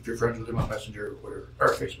you're friends with him on Messenger or whatever,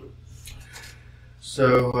 or Facebook.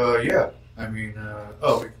 So, yeah. I mean,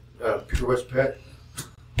 Peter West Pet.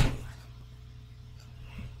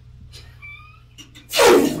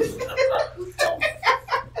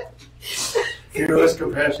 Peter West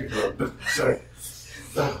Compassion Club. Sorry.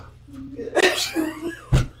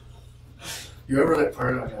 You remember that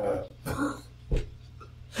part on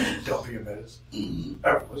Don't Be a Menace?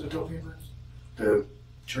 Was it Don't Be a Menace? The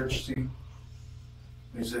church scene?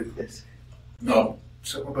 They said, no,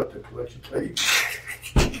 something about the collection plate.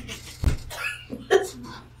 I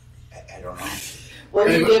don't know. What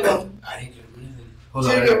did you give him? I didn't give him anything. Hold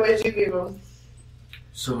on. What did you give him?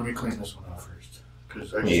 So let me clean this one off first.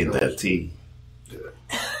 Because I need that tea.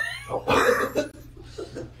 Oh.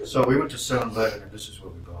 So we went to 7-Eleven, and this is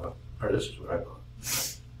what we bought. Or this is what I bought.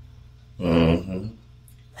 Mm-hmm.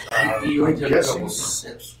 You only took a guessing. couple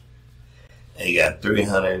sips. He got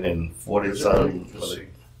 340 something. Let's see.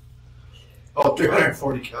 Oh,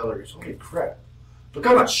 340 calories. Holy crap. Look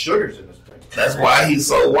how much sugar's in this thing. That's why he's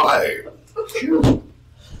so wired. Phew.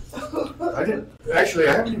 I didn't. Actually,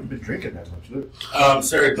 I haven't even been drinking that much. Look.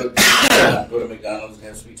 Sorry, but go to McDonald's and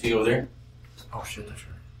have sweet tea over there. Oh shit, that's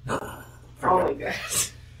right. Oh my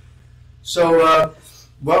gosh. So,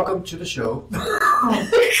 welcome to the show.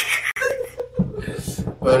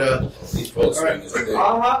 But These folks all right.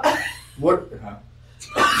 What?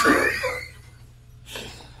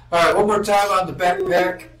 All right, one more time on the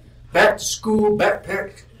backpack. Back to school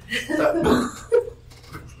backpack.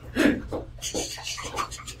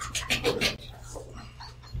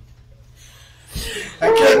 I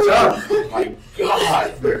can't talk. Oh my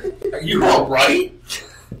God. Are you all right?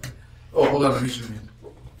 Oh, hold on, let me zoom in.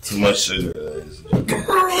 Too much sugar.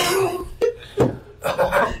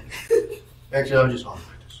 Actually, I'll just hold it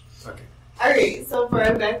like this. Okay. Alright, so for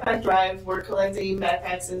our backpack drive, we're collecting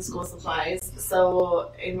backpacks and school supplies.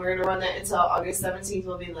 So, and we're going to run that until August 17th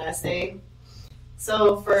will be the last day.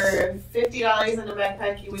 So for $50 in a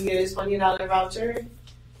backpack, you would get a $20 voucher.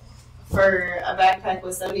 For a backpack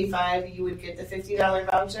with $75, you would get the $50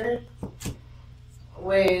 voucher.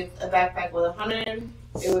 With a backpack with $100,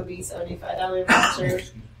 it would be $75 voucher.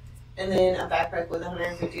 And then a backpack with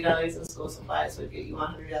 $150 in school supplies would get you a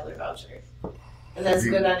 $100 voucher. And that's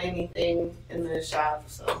good on anything in the shop.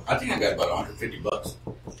 So I think I got about $150.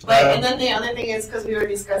 But and then the other thing is, because we were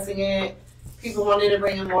discussing it, people wanted to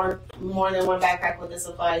bring in more than one backpack with the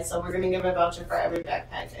supplies. So we're going to give a voucher for every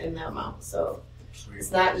backpack in the amount. So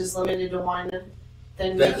it's not just limited to one.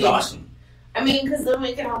 Then That's awesome. I mean, because then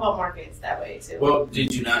we can help out markets that way too. Well,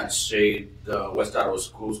 did you not say the West Ottawa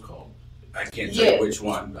Schools called? I can't say which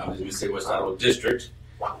one. I'm just going to say West Ottawa District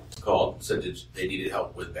called, said that they needed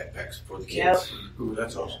help with backpacks for the kids. Yep. Ooh,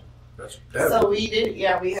 that's awesome. So we did,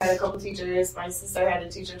 we had a couple teachers. My sister had a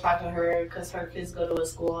teacher talk to her because her kids go to a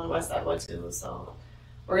school in West Ottawa too. So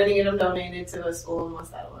we're going to get them donated to a school in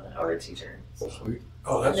West Ottawa or a teacher. Sweet.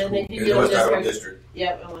 Oh, that's and then cool. They In the West Ottawa District.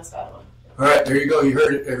 Yep, in West Ottawa. All right, there you go. You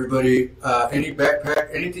heard it, everybody. Any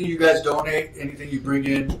backpack, anything you guys donate, anything you bring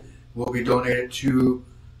in will be donated to,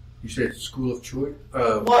 you said School of Choice?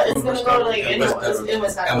 Well, it's going to go to in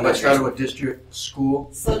West Ottawa. West Ottawa District School.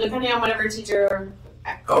 So depending on whatever teacher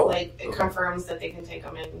it confirms that they can take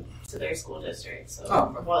them in to their school district. So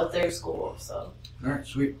it's their school. So all right,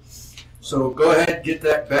 sweet. So go ahead, get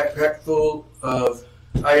that backpack full of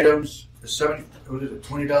items.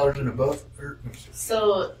 $20 and above?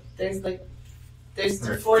 So there's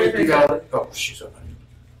four $50. different. Oh, she's up.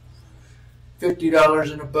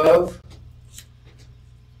 $50 and above.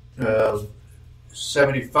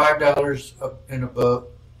 $75 up and above.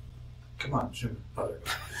 Come on, zoom.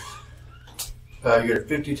 You get a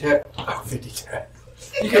 50 tab. Oh, 50 tab.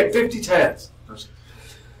 You get 50 tabs.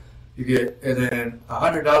 You get, and then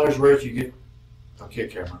 $100 worth. You get. Okay,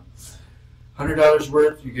 camera. $100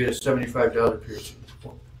 worth. You get a $75 piercing,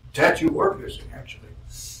 tattoo or piercing, actually.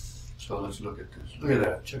 So let's look at this. Look at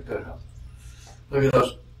that. Check that out. Look at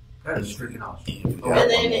those. That is freaking awesome.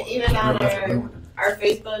 And then even on our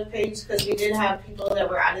Facebook page, because we did have people that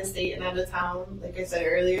were out of state and out of town, like I said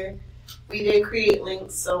earlier, we did create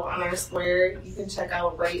links. So on our square, you can check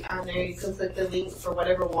out right on there. You can click the link for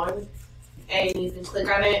whatever one, and you can click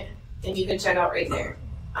on it, and you can check out right there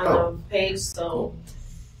on the page. So,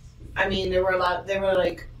 I mean, there were like,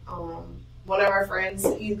 one of our friends,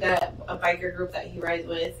 he's got a biker group that he rides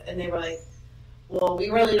with, and they were like, well, we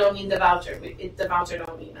really don't need the voucher. The voucher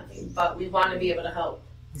don't mean nothing, but we want to be able to help.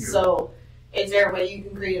 Yeah. So, is there a way you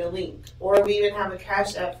can create a link? Or we even have a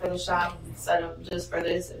cash app for the shop set up just for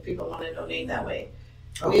this if people want to donate that way.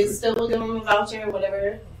 Okay. We still will give them a voucher or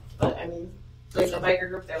whatever, but I mean, like the biker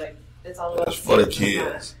group, they're like, it's all about it's for the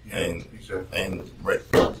kids. And right.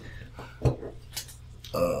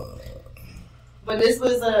 But this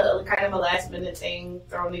was a kind of a last minute thing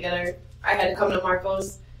thrown together. I had to come to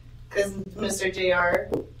Marco's because Mr. JR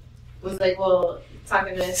was like, well,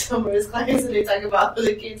 talking to some of his clients, and they talk about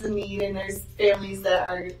the kids in need, and there's families that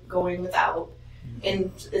are going without,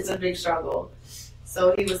 and it's a big struggle.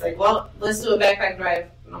 So he was like, well, let's do a backpack drive.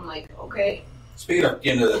 And I'm like, okay. Speaking of the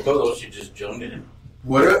end of the todo, she just joined in.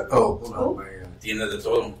 What? Hold on. The end of the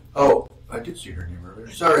todo. Oh, I did see her name earlier.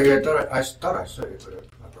 Sorry, I thought I said it, but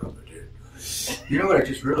I probably did. You know what I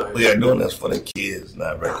just realized? We are doing this for the kids,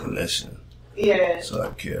 not recognition. Yeah. So I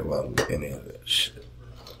care about any of that shit.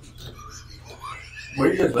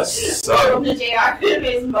 Where you just left? Sorry. From the JR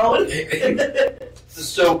his mode.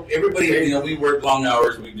 So everybody, we work long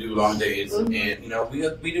hours, we do long days, and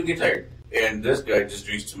we do get tired. And this guy just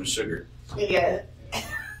drinks too much sugar. Yeah.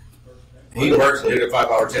 He works, did a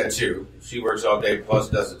 5-hour tattoo. She works all day, plus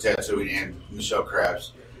does the tattooing and Michele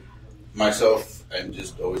crafts. Myself, I'm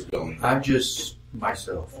just always going. I'm just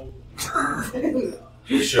myself.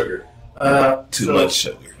 Sugar. Too much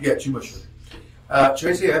sugar. Yeah, too much sugar.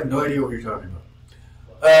 Tracy, I have no idea what you're talking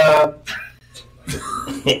about.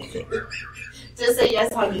 Just say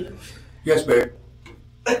yes, honey. Yes, babe.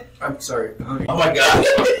 I'm sorry, honey. Oh my gosh.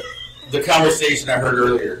 The conversation I heard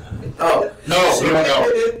earlier. Oh. No, you don't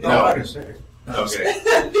know. No, I can say it. Okay.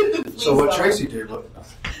 So what Tracy did, look.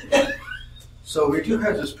 So we do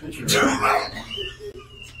have this picture.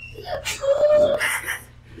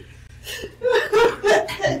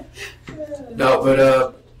 No,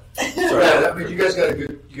 but yeah, I mean, you guys got a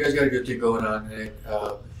good thing going on, and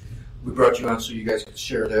we brought you on so you guys can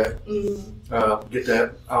share that, get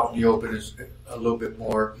that out in the open is a little bit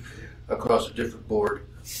more across a different board.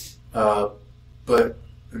 But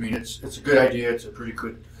I mean, it's a good idea. It's a pretty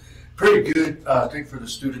good thing for the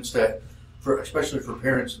students especially for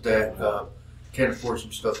parents that can't afford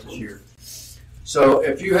some stuff this year. So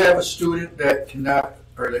if you have a student that cannot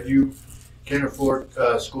or that you can't afford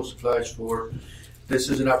school supplies for, this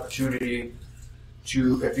is an opportunity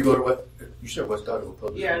to, if you go to you said West Ottawa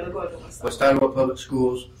Public. Yeah, I'm going to West Ottawa Public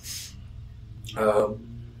Schools.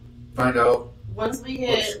 Find out. Once we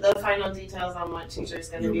get the final details on what teachers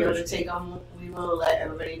going to be able to take on, we will let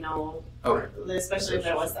everybody know. Okay. Especially if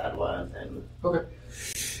they're West Ottawa. Then. Okay.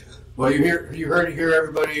 Well, you heard it here,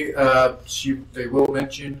 everybody. They will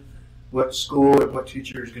mention what school and what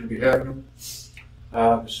teacher is going to be having them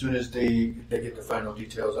as soon as they get the final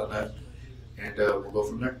details on that, and we'll go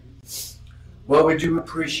from there. Well, we do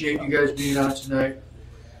appreciate you guys being on tonight.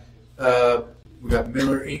 We got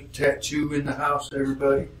Miller Ink Tattoo in the house,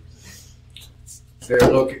 everybody. They're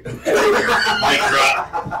located.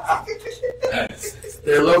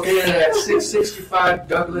 They're located at 665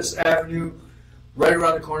 Douglas Avenue, right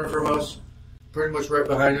around the corner from us. Pretty much right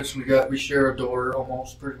behind us. We share a door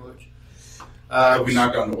almost, pretty much. If we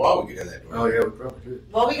knocked on the wall, we could get that door. Oh yeah, we probably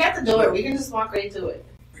could. Well, we got the door. We can just walk right to it.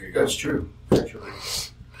 That's true, actually.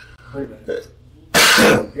 Wait a minute.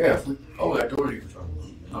 Yeah. That door you were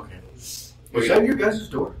talking about. Okay. Was that your guys'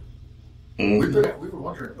 door? Mm-hmm. We were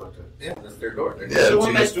wondering about that. Yeah, that's their door. Yeah, it's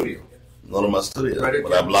in the studio. One of my studios, Right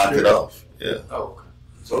but I blocked it off. Yeah. Oh,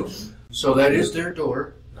 okay. So that is their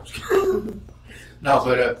door. No, I'm just kidding. No,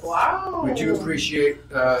 but Wow. we do appreciate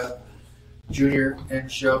Junior and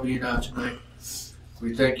Michele being on tonight.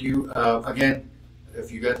 We thank you. Again,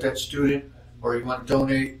 if you got that student or you want to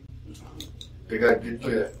donate, they got a good,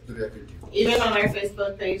 look at that good deal. Even on our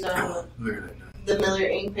Facebook page, Look at that. the Miller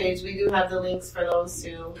Ink page, we do have the links for those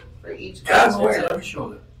two, for each God, person. wait, let me show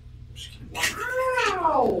them.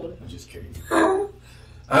 I'm just kidding. Wow.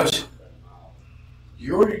 I'm just kidding.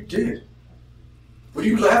 You already did. What are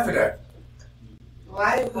you laughing at?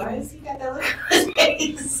 Why has he got that look on his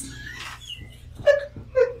face?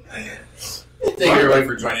 Thank you everybody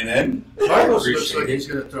for joining in. Marcos looks Appreciate like it. he's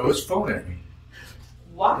going to throw his phone at me.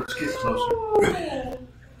 Wow. Let's get closer. Don't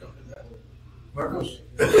do that. Marcos?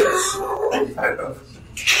 I know.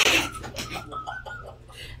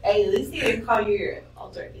 Hey, at least he didn't call you your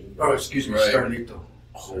alter ego. Oh, excuse me, Right. Starlito.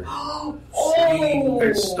 Oh!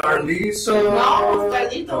 It's Starlito. No,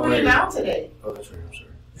 Starlito Oh, went wait. out today. Oh, that's right, I'm sorry.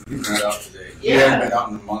 He's not out today. Yeah. He hasn't been out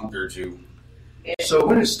in a month or two. So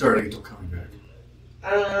when is Starlito coming back?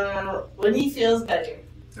 When he feels better.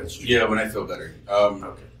 That's true. Yeah, when I feel better.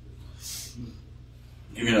 Okay.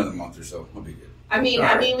 Give me another month or so. I'll be good. I mean,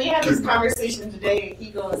 we had this conversation today. He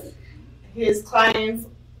goes, his clients,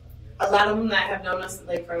 a lot of them that have known us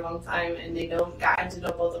like for a long time, and they don't gotten to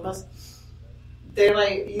know both of us. They're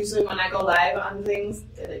like, usually when I go live on things,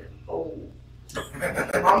 they're like, oh,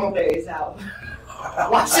 Mama Bear's out.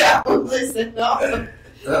 Watch out, listen up.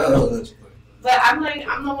 Oh, that's funny. But I'm like,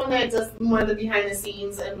 I'm the one that does more of the behind the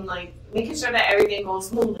scenes and like making sure that everything goes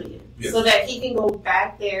smoothly, Yes. so that he can go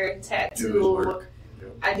back there, tattoo, work.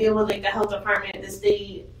 Yep. I deal with like the health department, the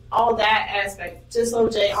state, all that aspect, just so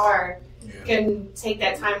JR can take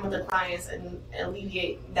that time with the clients and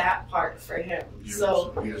alleviate that part for him.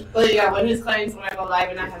 So, but yeah, when his clients want to go live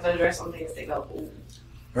and I have to address some things, they go, ooh.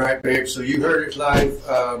 All right, babe. So you heard it live.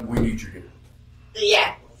 We need you here.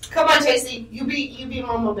 Yeah. Come on, Tracy. You be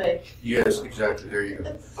Mama Babe. Yes, exactly. There you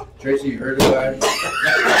go. Tracy, you heard it live.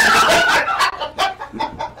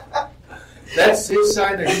 That's his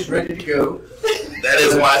sign that he's ready to go. That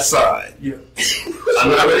is my sign. Yeah. I'm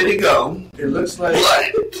not ready to go. It looks like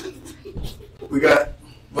But we got.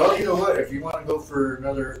 Well, you know what? If you want to go for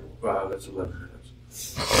another, wow, that's 11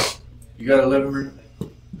 minutes. You got 11 minutes.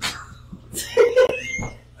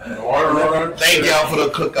 thank y'all for the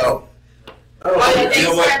cookout. Oh, yeah, thanks You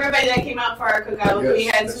know for what? everybody that came out for our cookout. Yes, We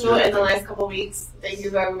had that's 2 right. in the last couple of weeks. Thank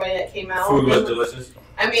you for everybody that came out. Food was delicious.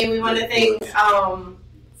 I mean, we want to thank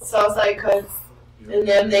Southside Cuts And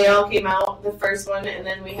then they all came out, the first one, and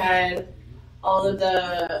then we had all of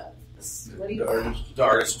the, what do you call it? The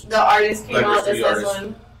artist. The artists came out, this Legacy last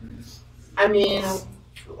one. I mean,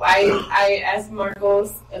 I asked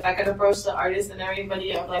Marcos if I could approach the artists and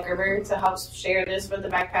everybody of Black River to help share this with the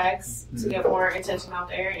backpacks to get more attention out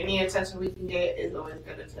there. Any attention we can get is always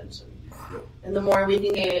good attention. And the more we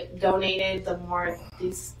can get donated, the more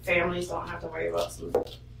these families don't have to worry about food.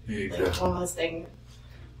 Exactly. Like one less thing.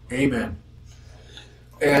 Amen.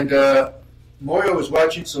 And Moyo was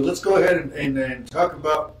watching, so let's go ahead and talk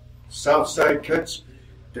about Southside Cuts.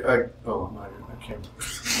 I can't.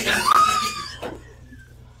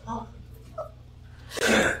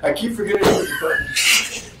 I keep forgetting to hit the button.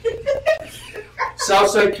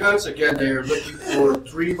 Southside Cuts, again, they are looking for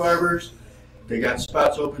 3 barbers. They got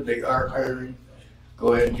spots open. They are hiring.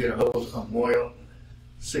 Go ahead and get a hold of Moyo.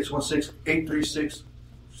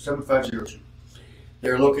 616-836-7502.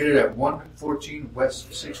 They're located at 114 West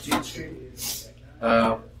 16th Street.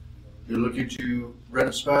 You're looking to rent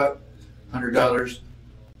a spot, $100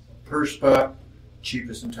 per spot,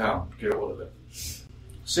 cheapest in town. Get a hold of them.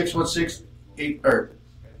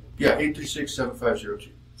 616-836-7502.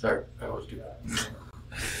 Sorry, I always do that.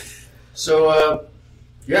 So,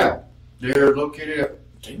 they're located at.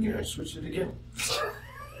 Dang it, I switched it again.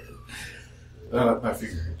 My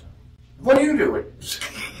finger hit. What are you doing?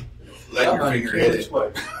 Let your finger hit it.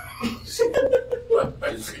 What?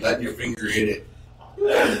 Just let your finger hit it.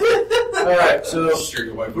 All right, so Sure,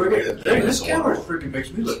 your wife we're will gonna, get it. this camera freaking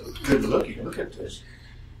makes me look good looking. Look at this.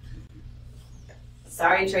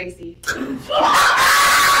 Sorry, Tracy.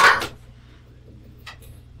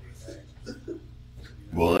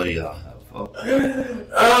 Boy, y'all have fun.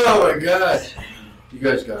 Oh my God. You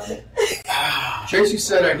guys got me. Tracy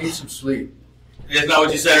said I need some sleep. That's not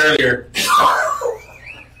what you said earlier.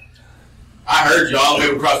 I heard you all the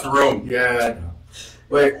way across the room. Yeah, I know.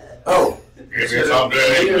 Wait. Oh. Give me some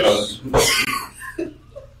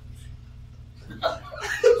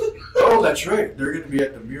Oh, that's right. They're going to be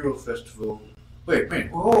at the Mural Festival. Wait, man.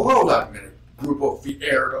 Hold on a minute. Grupo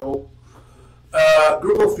Fierro.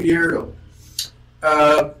 Grupo Fierro.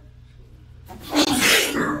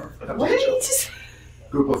 What did you just say?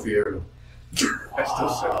 Grupo Fierro. I still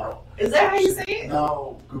say it. Is that how you say it?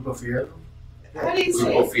 No. Grupo Fierro. How do you say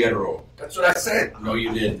Grupo it? Fierro. That's what I said. No,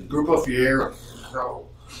 you didn't. Grupo Fierro. No.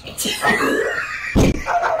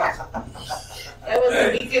 That was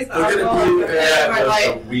the weakest They're gonna alcohol be, I've ever had in my That's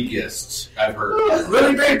life. the weakest I've heard.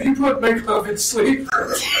 Really, babe? You put makeup in sleep?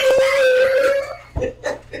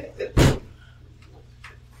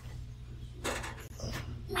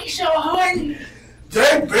 Me so horny.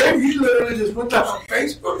 Dang, babe, you literally just put that on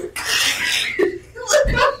Facebook.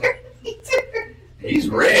 Look over He's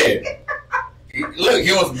red. Look,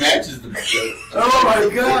 he almost matches the. Oh my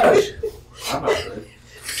gosh. I'm not good.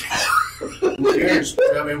 Who cares?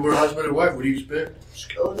 I mean, we're husband and wife. What do you expect?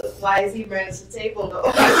 Oh, why is he ran to the table though?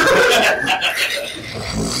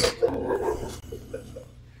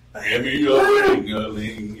 Give me your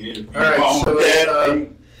ring-a-ling, if you All right, want so, that.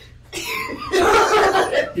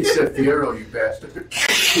 He said Fierro, you bastard.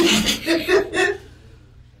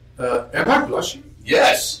 Am I blushing?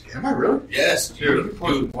 Yes. Am I really? Yes, Here, let me dude.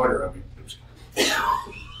 pour some water on me.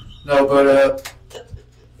 No, but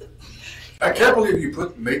I can't believe you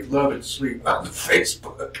put Make Love and Sleep on the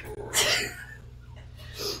Facebook.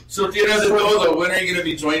 So at the end of the todo, when are you going to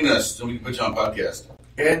be joining us so we can put you on podcast?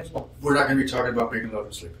 And we're not going to be talking about making love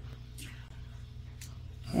and sleep.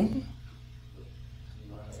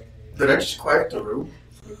 Did I just quiet the room?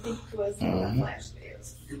 I think it was the flash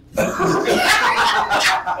dance.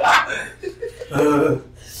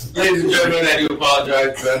 Ladies and gentlemen, I do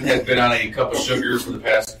apologize. Ben has been on a cup of sugar for the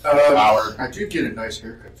past hour. I did get a nice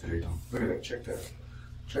haircut today, though. Look at that. Check that.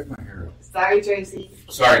 Check my hair out. Sorry, Tracy.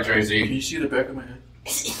 Sorry, Can Tracy. you see the back of my head?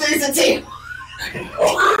 There's a table.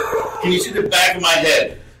 Can you see the back of my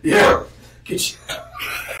head? Yeah. Get you.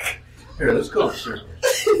 Here, let's go upstairs.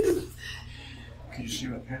 Can you see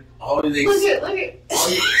my head? All of these. Look at. No?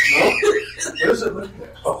 What does it look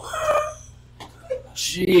like? Oh. How do you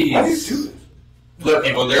Jeez. do this? Look,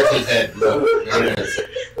 people, there's his head. Look, there it is.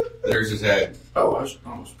 There's his head. Oh, I was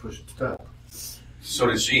almost pushed stop. So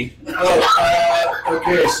did she.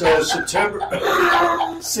 Okay, so September.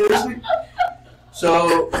 Seriously?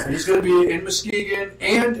 So he's going to be in Muskegon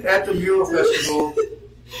and at the Mural Festival,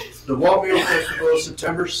 the Wall Mural Festival,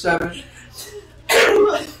 September 7th.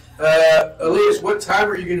 Elias, what time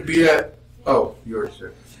are you going to be at? Oh, you already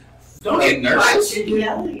said. Don't get Why is nervous. she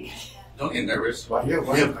yelling? Don't get nervous. Why? Yeah,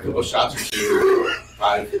 why? We have a couple shots or two.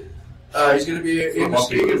 5. He's going to be in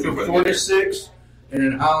Muskegon from 4 to 6, and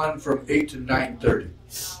in Holland from 8 to 9:30.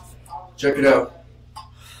 Check it out.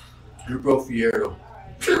 Grupo Fierro.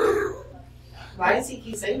 Why does he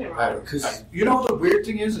keep saying it I wrong? don't, because you know the weird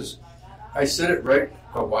thing is I said it right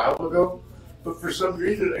a while ago, but for some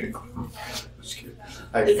reason I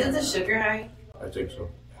Is it the sugar high? I think so.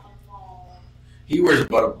 He wears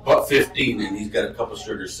about $1.15 and he's got a couple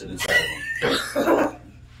sugars sitting inside of him.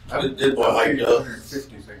 Did boy hyped up.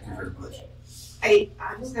 150, thank you very much. I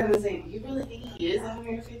was gonna say, do you really think he is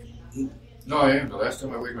 150? No, I am. The last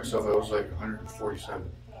time I weighed myself, I was like 147,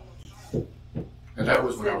 and that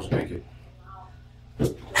was when I was naked.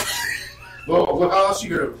 Well, how else are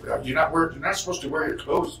you gonna? You're not supposed to wear your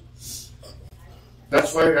clothes.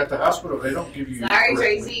 That's why at the hospital they don't give you. Sorry,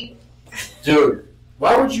 Tracy. Dude,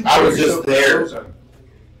 Why would you? I put was just yourself there. clothes on?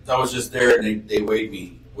 I was just there and they weighed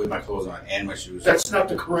me with my clothes on and my shoes. That's not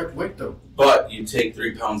the correct weight, though. But you take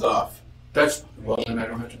 3 pounds off. That's well, then I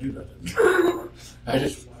don't have to do that. I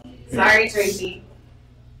just. Sorry, Tracy.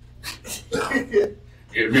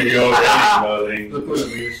 Give me your ring, Look what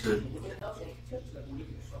Leah said.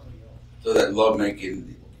 So that love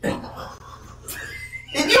making. You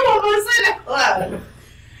almost said it loud.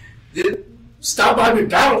 Stop by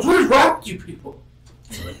McDonald's. Where's wrong with you people?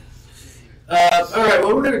 All right.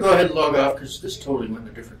 Well, we're going to go ahead and log off because this totally went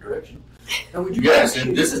in a different direction. And would you Yes,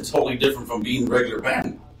 and this is totally different from being regular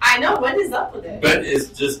Ben. I know. What is up with it? Ben is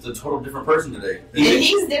just a total different person today. And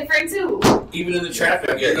he's different too. Even in the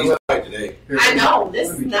traffic, yeah, he's quiet today. I know. This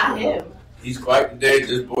is not him. He's quiet today.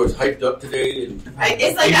 This boy's hyped up today. And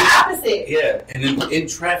It's like the opposite. yeah, and in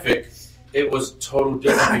traffic, it was total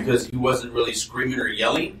different because he wasn't really screaming or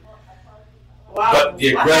yelling. Wow. But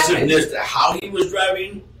the What aggressiveness, how he was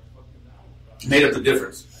driving, made up the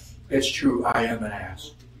difference. It's true. I am an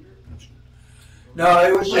ass. No,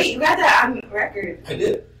 it was happened? Wait, just. you got that on record. I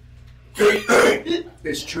did.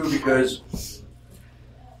 It's true because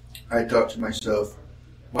I thought to myself,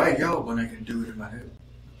 why yell when I can do it in my head?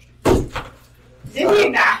 Did you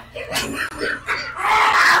not? I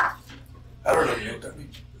don't know what that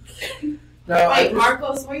means. No, Wait,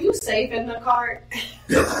 Marcos, were you safe in the car?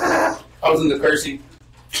 I was in the car seat.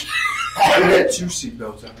 I had 2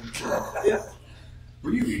 seatbelts on. Yeah.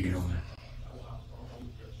 What are you eating on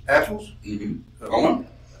that? Apples? Mm-hmm. Going?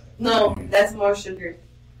 No, that's more sugar.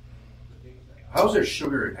 How's there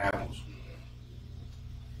sugar in apples?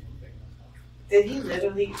 Did he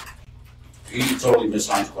literally? He totally missed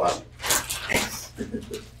science class.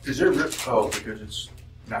 Is there oh, because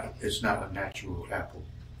it's not a natural apple.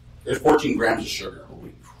 There's 14 grams of sugar.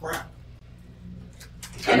 Holy crap.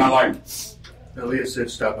 I'm not lying. Aaliyah said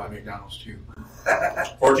stop by McDonald's too.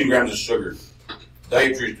 14 grams of sugar.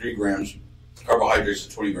 Dietary is 3 grams. Carbohydrates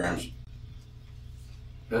is 20 grams.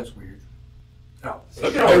 That's weird. Oh.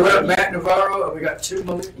 Look at Hey, all we got that. Matt Navarro and we got Tim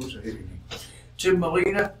Molina. Who's a hitting me? Tim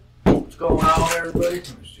Molina. What's going on, everybody?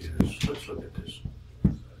 Let me see this. Let's look at this.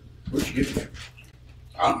 Where'd you get it?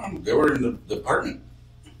 I don't know. They were in the department.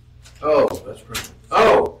 Oh, that's perfect.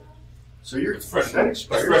 Oh, so you're It's fresh that fruit. It's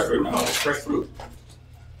expired? fresh fruit. No, it's fresh fruit.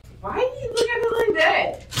 Why do you look at it like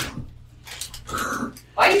that?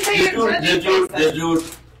 Why you say it's This dude,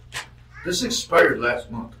 This expired last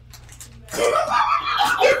month.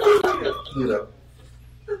 Look up.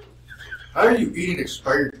 How are you eating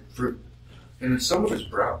expired fruit? And then some of it's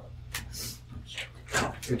brown.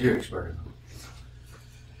 It did expire.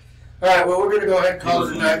 All right, well, we're going to go ahead and call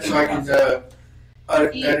it a night so I can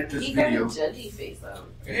edit this He got a video. judgy face on.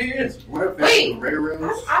 it is. What if Wait. it's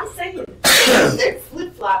railroads? I'm saying they're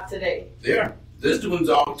flip flop today. Yeah. This one's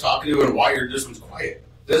all talkative and wired. This one's quiet.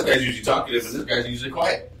 This guy's usually talkative and this guy's usually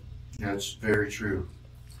quiet. That's very true.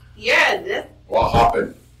 Yeah, this. While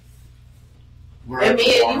hopping. We're And at me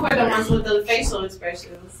the and you were the farm ones with the facial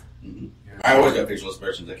expressions. I always got facial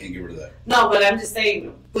expressions. I can't get rid of that. No, but I'm just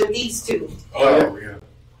saying with these two. Oh, yeah.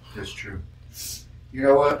 That's true. You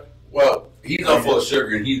know what? Well, he's all full of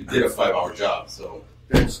sugar and he did a 5-hour job, so.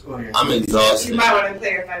 That's, oh, yeah. I'm You exhausted. might want to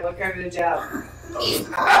clarify what kind of job.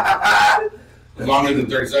 Longer than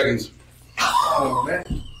 30 seconds. Oh, man.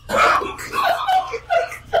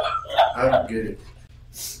 I don't get it.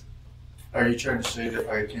 Are you trying to say that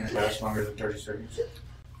I can't last longer than 30 seconds?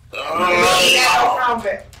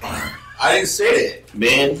 I didn't say that.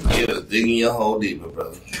 Ben, you're just digging your hole deeper,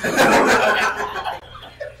 brother.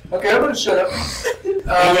 Okay, I'm going to shut up.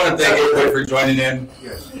 I want to thank everybody for joining in.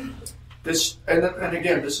 Yes. This and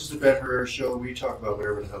again, this is the Ben Herrera Show. We talk about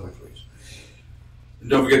whatever the hell we please. And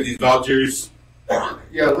don't forget these vouchers.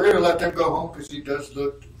 Yeah, we're going to let them go home because he does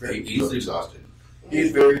look very He's exhausted.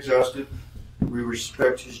 He's very exhausted. We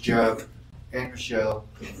respect his job and Michelle.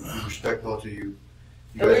 We respect both of you.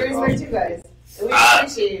 You And we guys are respect awesome. you guys. And we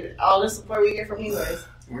appreciate all the support we get from you guys.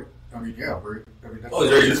 I mean, yeah, we're. I mean, that's Oh,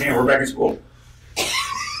 there's your hand. We're back in school.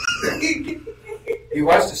 He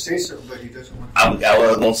wants to say something, but he doesn't want to. I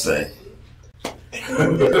was gonna say.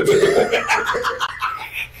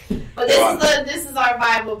 But this is our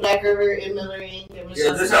vibe with Black River and Miller Inc. And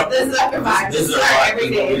Yeah, this is our vibe. This is our every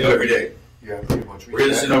We day. do every day. Yeah, pretty much. We're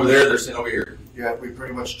either sitting over there, they're sitting over here. Yeah, we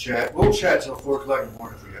pretty much chat. We'll chat till 4 o'clock in the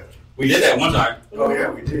morning if we have to. We did that one time. Oh yeah,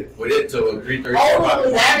 we did. We did till 3:30. Oh,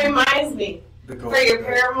 that reminds me. For your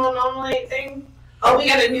paranormal thing. Oh, we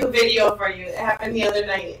got a new video for you. It happened the other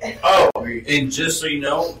night. Oh, and just so you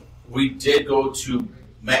know, we did go to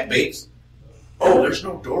Matt Bates. Oh, there's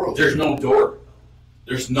no door over There's no door.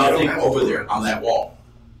 There's nothing have over a door. there on that wall.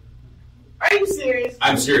 Are you serious?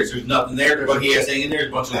 I'm serious. There's nothing there. But he has hanging there. There's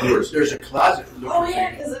a bunch of lures. There's a closet. Oh,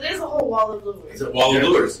 yeah, because it is a whole wall of lures. It's a wall of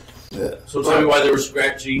lures. Yeah. So tell me why they were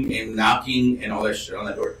scratching and knocking and all that shit on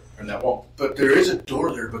that door, on that wall. But there is a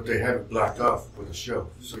door there, but they have it blocked off with a shelf,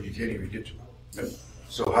 so you can't even get to it.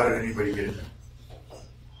 So how did anybody get in there?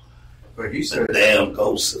 But he said Damn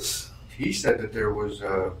ghosts. he said that there was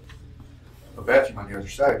a bathroom on the other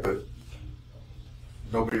side, but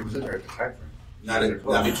nobody was in there at the time frame.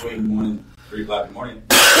 Not between 1 and 3 o'clock in the morning.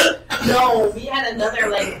 No, we had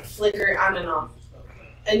another, flicker on and off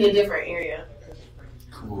in a different area.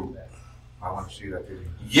 Cool. I want to see that video.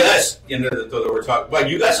 Yes, and that we're talking. But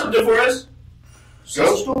you got something for us?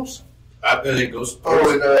 Ghost stones? I think ghost.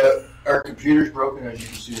 Oh, and our computer's broken. As you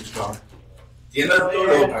can see, it's gone. The end of the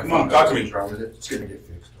door. Come on, talk to me. What's wrong with it? It's going to get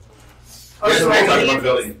fixed. Oh, Yes, you we're are talking getting about it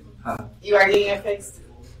building. fixed? You are getting it fixed?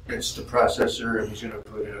 It's the processor, and he's going to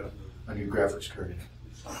put a new graphics card in it.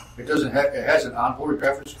 It doesn't have. It has an onboard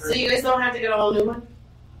graphics card. So you guys don't have to get a whole new one?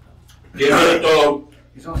 The end of the door.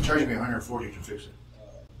 He's only charging me $140 to fix it.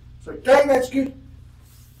 It's like, dang, that's good.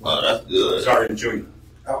 Oh, that's good. Sorry, I'm chewing.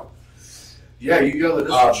 Oh, yeah, you yell at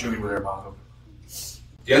us for chewing with our mouth open.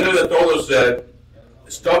 The end of the door said,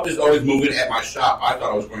 stuff is always moving at my shop. I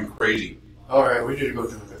thought I was going crazy. All right, we need to go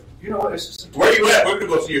do it. You know what? This is Where you at? We're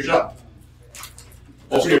going to go see your shop.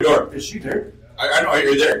 Open your door. Is she there? I know,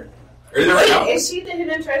 you're there. Are you there right now? Is she the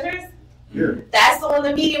Hidden Treasures? Yeah. That's the one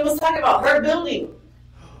the media was talking about, her building.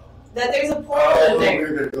 That there's a portal Oh, in there.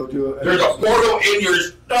 we're going to go do it. There's a portal in your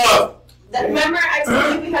stuff. Remember I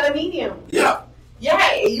told you we had a medium? Yeah.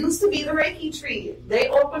 Yeah, it used to be the Reiki tree. They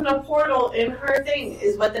opened a portal in her thing,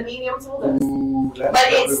 is what the medium told us. Ooh, that's But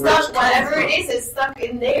probably it's where stuck, whatever it is, it's stuck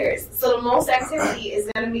in theirs. So the most activity is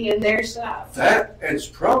going to be in their shop. That is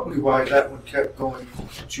probably why that one kept going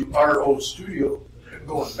to our old studio and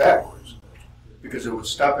going backwards. Because it would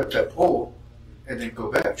stop at that pole and then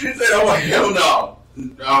go back. She said, oh, hell no.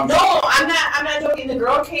 No, I'm not joking. The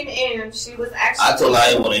girl came in. She was actually. I told her I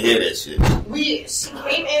didn't want to hear that shit. She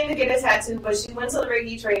came in to get a tattoo, but she went to the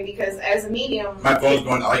Reiki train because as a medium. My phone's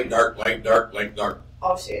going light, dark, light, dark, light, dark.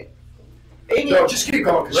 Oh shit. No, just keep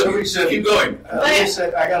going. 'Cause somebody said, Keep going. They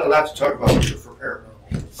said, I got a lot to talk about with you for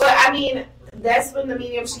paranormal. But I mean, that's when the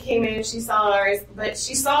medium she came in. She saw ours, but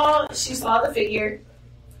she saw the figure,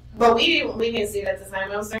 but we didn't see it at the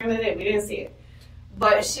time. It was during the day. We didn't see it.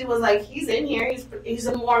 But she was like, he's in here. He's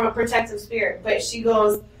a more of a protective spirit. But she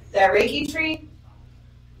goes, that Reiki tree,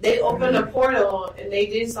 they opened a portal and they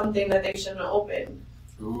did something that they shouldn't have opened.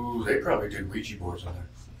 Ooh, they probably did Ouija boards on there.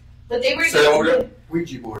 But they were Say that over there.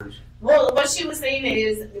 Ouija boards. well, what she was saying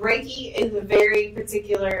is Reiki is a very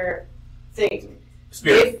particular thing.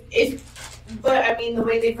 Spirit. But I mean, the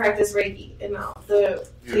way they practice Reiki and all the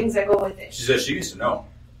things that go with it. She said she needs to know.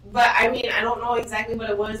 But I mean, I don't know exactly what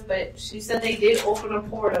it was, but she said they did open a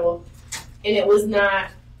portal, and it was not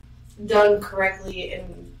done correctly,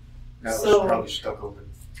 and That so was probably stuck open.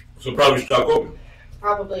 So probably stuck open.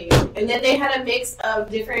 probably. And then they had a mix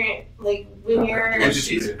of different, like when you're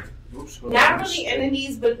Entities. Oops, not really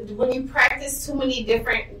entities, but when you practice too many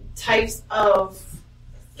different types of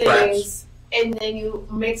things, and then you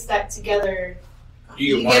mix that together.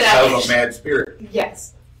 You You want to get tell out. a mad spirit.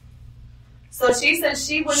 Yes. So she said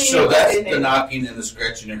she wouldn't So even that's go in the there. knocking and the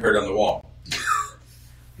scratching you heard on the wall.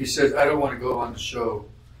 He says, I don't want to go on the show,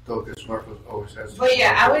 though, because Marcos always has. But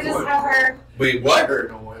yeah, I would just have her. Wait, I what? heard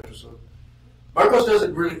no episode. Marcos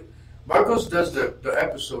doesn't really. Marcos does the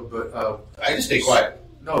episode, but I just stay quiet.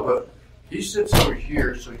 no, but he sits over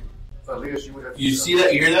here, so Elias, you would have. To You see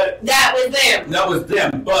that? You hear that? That was them. That was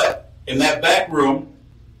them. But in that back room,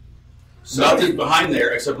 nothing's behind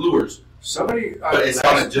there except lures. Somebody, But it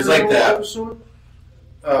sounded just like that. Episode,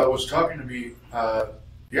 was talking to me.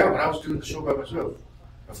 Yeah, when I was doing the show by myself,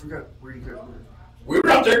 I forgot where you guys were. We were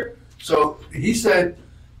out there. So he said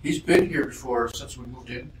he's been here before since we moved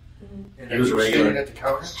in, and He was he a was regular. standing at the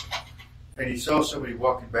counter, and he saw somebody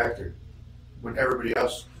walking back there when everybody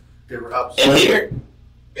else they were outside. In here?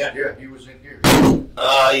 Yeah, he was in here. You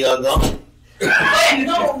gotta go.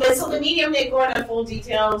 But so the medium didn't go into full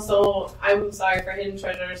detail, so I'm sorry for hidden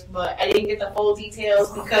treasures, but I didn't get the full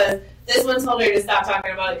details because this one told her to stop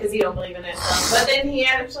talking about it because he don't believe in it stuff. But then he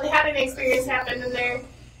actually had an experience happen in there,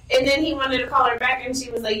 and then he wanted to call her back, and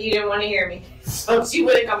she was like, "You didn't want to hear me," so she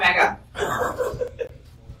wouldn't come back up.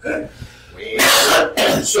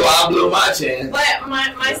 So I blew my chance. But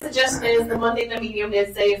my suggestion is the one thing the medium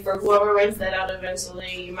did say for whoever rents that out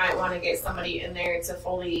eventually, you might want to get somebody in there to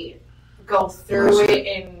fully go through it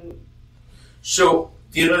and. So,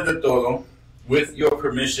 tira de todo, with your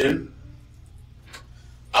permission,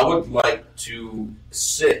 I would like to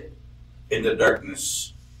sit in the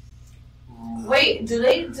darkness. Wait,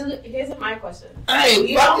 here's my question. Hey,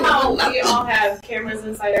 You know how we all have cameras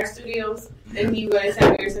inside our studios, and you guys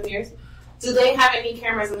have yours and yours? Do they have any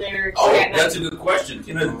cameras in there? Oh, that's a good question.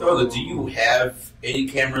 Tira de todo, do you have any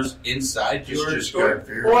cameras inside your store?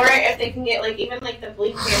 Or if they can get even the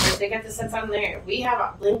blink cameras, they got the sets on there. We have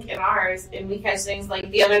a blink in ours, and we catch things like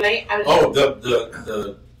the other night.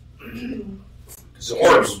 The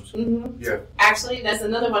orbs. Mm-hmm. Yeah. Actually, that's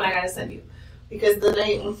another one I gotta send you because the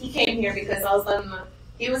night when he came here, because all of a sudden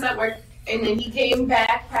he was at work, and then he came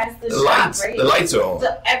back past the shop. Right? The lights are on.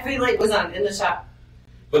 Every light was on in the shop.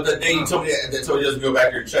 But the day you told me that, you just go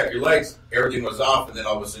back there and check your lights, everything was off, and then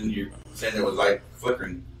all of a sudden you're saying it was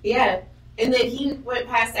flickering. Yeah. And then he went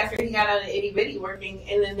past after he got out of itty bitty working,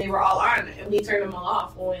 and then they were all on, and we turned them all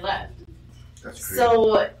off when we left. That's crazy.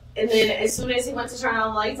 So, and then as soon as he went to turn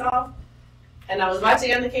all the lights off, and I was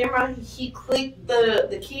watching on the camera, he clicked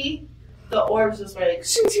the key, the orbs was like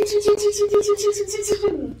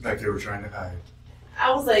they were trying to hide.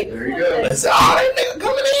 I was like, there you go. That's that nigga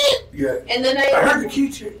coming in. Yeah. And then I heard the key.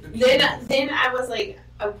 Then I was like,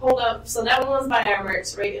 I pulled up. So that one was by our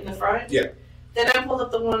merch, right in the front. Yeah. Then I pulled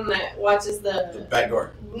up the one that watches The back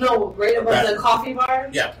door. No, right above the coffee bar.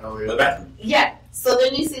 Yeah. Oh, The yeah. bathroom. Yeah. So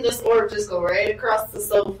then you see this orb just go right across the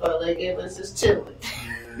sofa, like it was just chilling.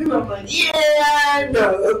 And I'm like, yeah, I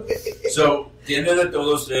know. So, the end of the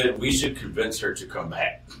todo said we should convince her to come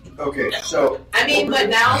back. Okay, so. I mean, but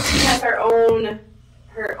now she has her own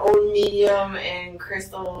medium and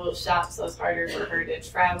crystal shop, so it's harder for her to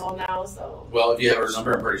travel now. So. Well, if you have her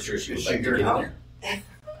number, I'm pretty sure she would like to get in here? there.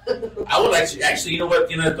 I would actually, you know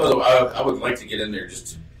what? I would like to get in there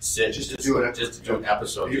just to sit, just to do an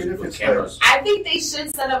episode, Even just if with it's cameras. I think they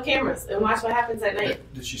should set up cameras and watch what happens at night.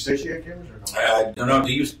 Did she say she had cameras or no? I don't know.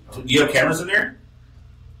 Do you have cameras in there?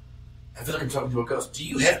 I feel like I'm talking to a ghost. Do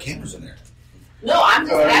you have cameras in there? No, I'm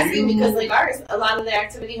just asking because ours, a lot of the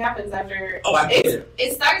activity happens after. Oh, I get it.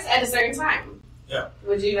 It starts at a certain time. Yeah.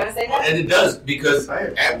 Would you not say that? And it does because I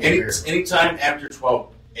have any time after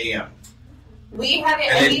 12 a.m. We have it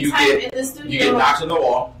And then any you time get- in the studio. You get knocks on the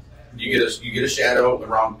wall. You get a shadow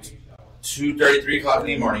around 2:30, 3 o'clock in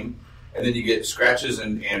the morning, and then you get scratches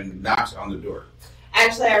and knocks on the door.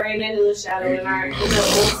 Actually, I ran into the shadow in the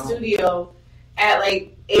old studio at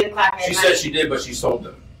 8 o'clock at She night. said she did, but she sold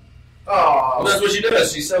them. Oh. Well, that's what she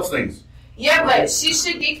does. She sells things. Yeah, but she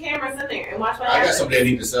should get cameras in there and watch what I got happens. something I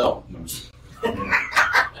need to sell.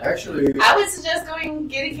 Actually. I would suggest going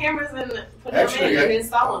getting cameras and putting them in and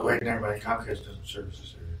install them. Wait, never mind. Comcast doesn't service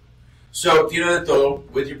this area. So, Tino de Todo,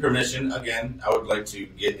 with your permission, again, I would like to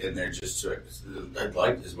get in there just to. I'd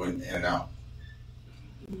like is going in and out.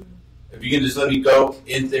 If you can just let me go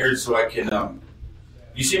in there so I can.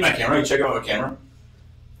 You see my camera? You check out my camera?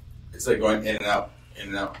 It's like going in and out, in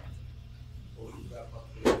and out.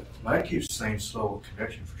 Mine keeps saying slow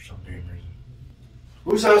connection for some damn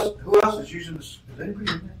reason. Who else is using this? Is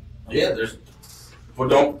anybody in there? Yeah, there's. Well,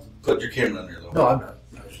 don't put your camera in there though. No, I'm not.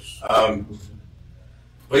 I was just,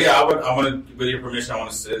 But yeah, I want to, with your permission, I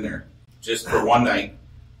want to sit in there just for one night,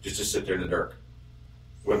 just to sit there in the dark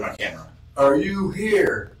with my camera. Are you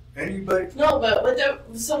here? Anybody? No, but with the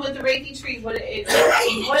Reiki tree, what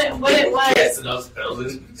it was. Yes, and those.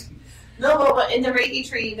 No, but in the Reiki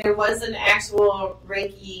tree, there was an actual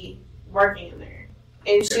Reiki working in there.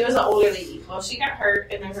 And she was an older lady. Well, she got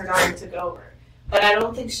hurt, and then her daughter took over. But I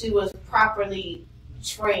don't think she was properly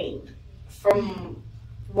trained from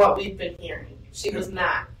what we've been hearing. She was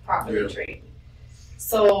not properly trained.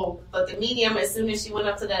 So, but the medium, as soon as she went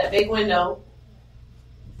up to that big window,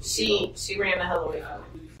 she ran the hell away from it.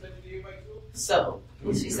 So,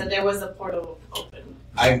 she said there was a portal open.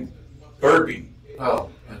 I'm burping. Oh,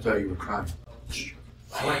 I thought you were crying.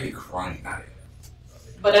 Why would I be crying?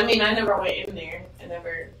 But I mean, I never went in there. I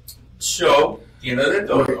never. So, you know that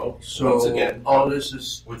though. So once again, all this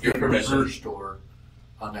is with your in permission. her store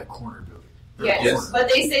on that corner building. Yes, but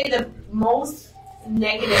they say the most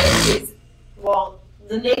negative is,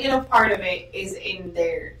 the negative part of it is in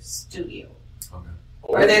their studio. Okay.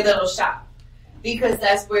 Or their little shop. because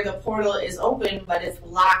that's where the portal is open, but it's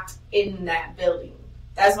locked in that building.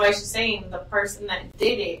 That's why she's saying the person that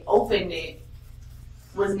did it, opened it,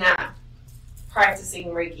 was not practicing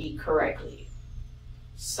Reiki correctly.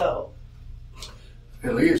 So,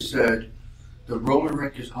 Elias said the roller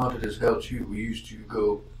rink is haunted as hell too. We used to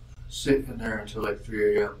go sit in there until like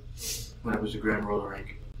 3 a.m. when it was a grand roller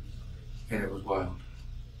rink, and it was wild.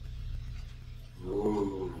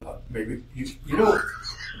 Ooh, maybe you know,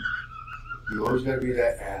 you always got to be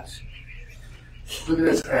that ass. Look at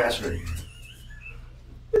this ass right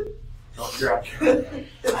here. Don't drop it.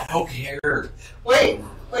 I don't care. wait,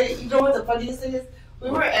 you know what the funniest thing is? We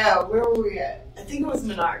were at, where were we at? I think it was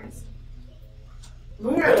Menards.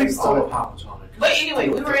 We were I at the think all store. the pop was on it. But anyway,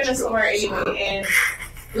 we were in the store anyway, and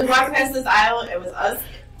we walked past this aisle. It was us,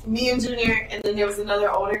 me and Junior, and then there was another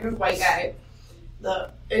older white guy.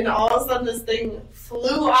 And all of a sudden, this thing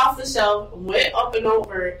flew off the shelf, went up and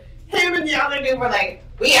over. Him and the other dude were like,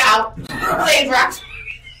 "We out." They dropped.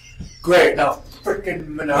 Great, now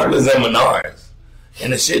freaking I was Menards. at Menards,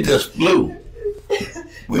 and the shit just flew.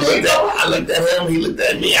 I looked at him, he looked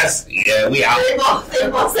at me. I said, "Yeah, we out." They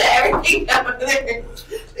both said everything down there.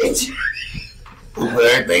 We put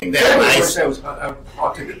everything down nice. That was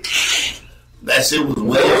haunted. That shit was The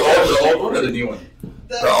way old one or the new one?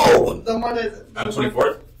 The old one. The one that's On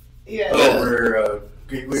 24th? yeah. Over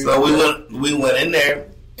Gateway. So we went in there,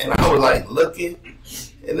 and I was like looking,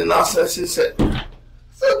 and then all of a sudden she said, "What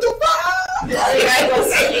the fuck?"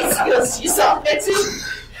 He goes, "You saw that too?"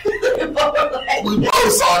 We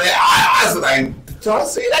both saw that. I was like, "Did y'all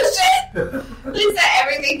see that shit?" He set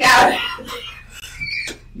everything down.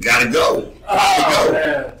 Gotta go. Oh,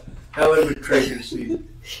 man. That would have been crazy to see.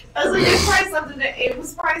 I was like, it's probably something that it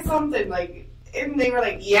was probably something like, and they were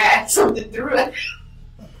like, yeah, something through it.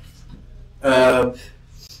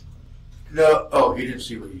 No, oh, he didn't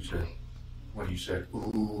see what you said. When you said,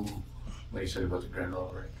 ooh, when he said about the grand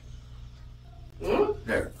roller rink.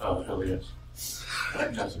 There, Elias.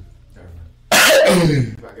 Nothing. Never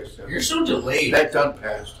mind. I guess You're so delayed. that done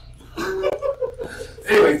passed.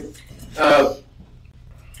 Anyway,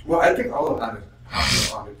 well, I think all of it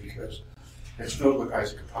is on it because it's filled with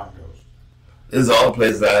Isaac Capondos. This is all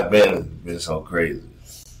places I've been so crazy.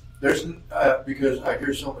 There's because I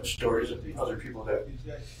hear so much stories of the other people that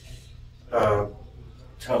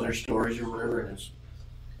tell their stories or whatever, and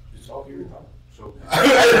it's all here now. So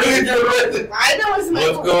I know it's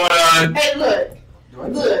my What's going on? Hey, look. do I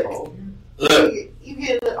need to call you? Look, You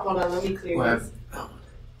get it. Hold on, let me clear What this.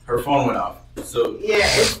 her phone went off. So Yeah,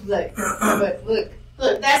 it's like, but look,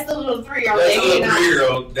 that's the little 3-year-old that's a lady. little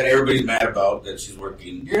 3-year-old that everybody's mad about that she's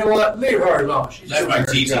working. You know what? Leave her alone. She's That's doing my her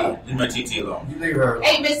TT. job. Leave my TT alone. You leave her alone.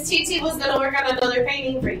 Hey, Miss TT was gonna work on another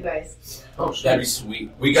painting for you guys, Oh, That'd be sweet.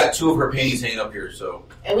 We got 2 of her paintings hanging up here, so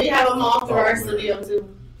and we have them all through our Oh, studio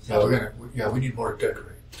too. Yeah, we need more to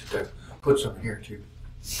decorate. Put some here too.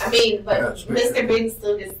 I mean, but Yeah, it's great. Mr. Bing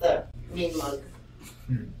still gets the mean mug.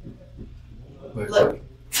 Wait, Look.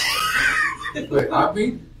 wait, I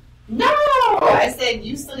mean? No, I said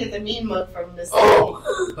you still get the mean mug from Mr.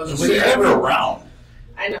 Oh, he's never around.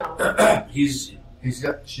 I know. He's she's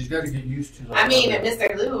got to get used to. I mean, and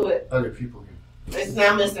Mr. Lou, other people here. it's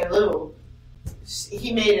now Mr. Lou.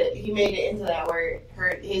 He made it into that where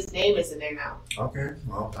his name is in there now. Okay,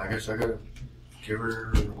 well, I guess I gotta give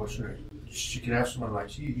her what's her name. She can have someone like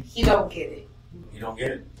she. He don't get it. you don't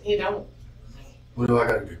get it. He don't. What do I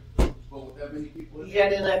gotta do? You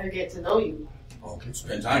gotta let her get to know you. Okay.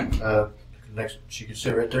 Spend time. Next, she can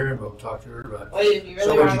sit right there and we'll talk to her about. Wait, if you really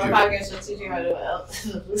So want what'd my you do? podcast, she'll teach you how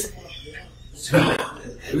to.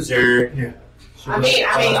 Who's there? Yeah. I mean,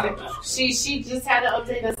 she just had to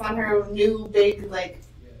update us on her new big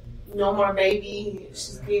no more baby.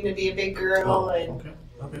 She's going to be a big girl, and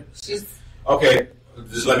Okay. she's. Okay,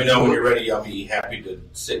 just let me know when you're ready. I'll be happy to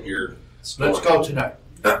sit in your store. Let's go tonight.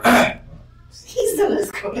 He's still is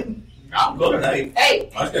going. I'll go tonight. Hey,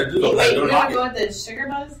 I just gotta do wait, the you door want to knocking. go with the sugar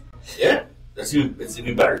buzz? Yeah, it's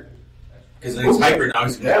even better. Because it's hyper now.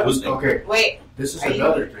 He's Yeah. listening. Okay. Wait, This is Are you-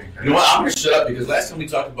 another thing. You know what? I'm gonna shut up because last time we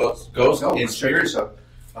talked about ghosts No, and check spirits. this out.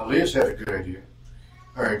 Elias had a good idea.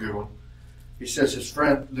 All right, good one. He says his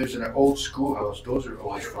friend lives in an old schoolhouse. Those are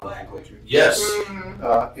always fun to go to. Yes.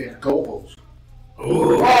 In Gobles.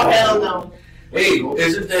 Ooh. oh hell no! Hey,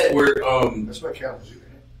 isn't that where? That's my Kalamazoo.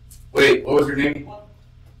 Wait, what was her name?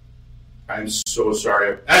 I'm so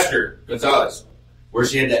sorry. Esther Gonzalez. Where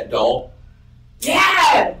she had that doll.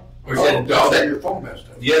 Yeah. Where she had a doll that. your phone messed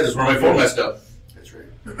up. Yeah, that's where my phone messed up. That's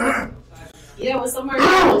right. Yeah, it was somewhere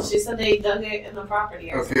else. She said they dug it in the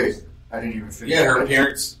property. Or Okay, I didn't even finish. Yeah, her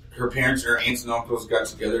parents her parents and her aunts and uncles got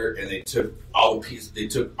together and they took all the pieces. They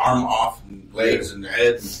took arm off and legs and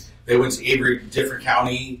head. And they went to every different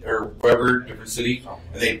county or wherever, different city,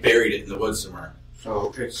 and they buried it in the woods somewhere.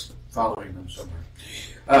 So it's following them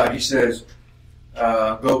somewhere. He says,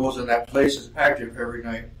 Goebbels in that place is active every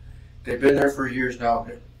night. They've been there for years now.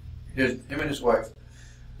 Him and his wife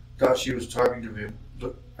thought she was talking to him.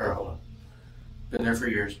 Hold on. Been there for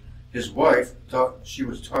years. His wife thought she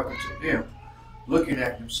was talking to him, looking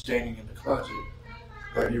at him standing in the closet,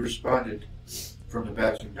 but he responded from the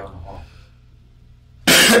bathroom down the hall.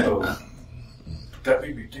 So that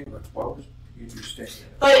made me think, like, why was he standing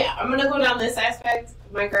there? But I'm going to go down this aspect.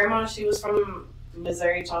 My grandma, she was from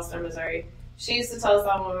Missouri, Charleston, Missouri. She used to tell us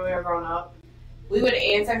that when we were growing up. We would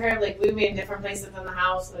answer her, like, we would be in different places in the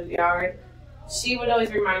house or the yard. She would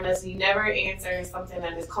always remind us, you never answer something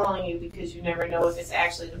that is calling you because you never know if it's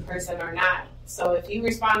actually the person or not. So if you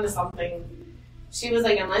respond to something, she was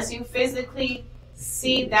like, unless you physically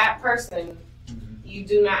see that person, you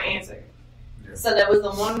do not answer. Yeah. So that was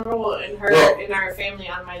the one rule in our family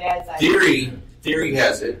on my dad's side. Theory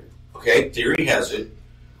has it. Okay, theory has it.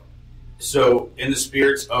 So in the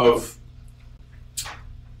spirits of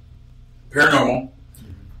paranormal,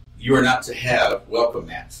 you are not to have welcome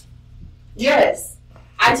mats. Yes.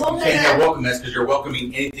 I told you her can't that. have welcome mats because you're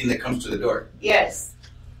welcoming anything that comes to the door. Yes.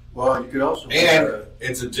 Well, you could also... And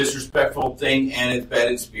it's a disrespectful thing, and it's bad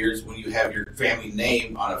in spirits when you have your family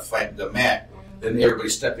name on the mat, then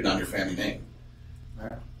everybody's stepping on your family name.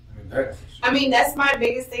 I mean, that's my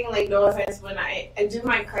biggest thing, like, no offense, when I do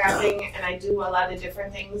my crafting and I do a lot of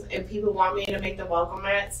different things, and people want me to make the welcome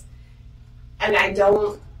mats, and I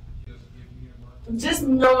don't... Just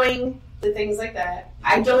knowing the things like that,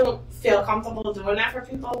 I don't feel comfortable doing that for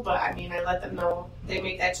people, but I mean, I let them know they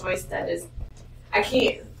make that choice. That is, I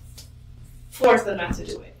can't force them not to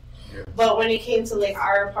do it. Yeah. But when it came to like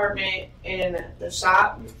our apartment and the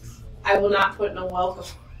shop, I will not put no welcome.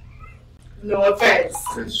 No offense.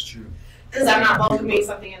 That's true. Because I'm not welcoming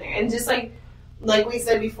something in there. And just like we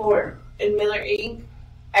said before, in Miller Inc.,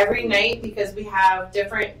 every night, because we have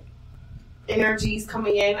different energies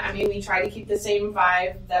coming in. I mean, we try to keep the same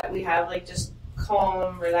vibe that we have, like just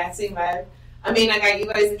calm, relaxing vibe. I mean, I got you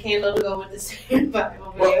guys a candle to go with the same vibe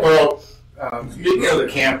over there. Well, speaking of the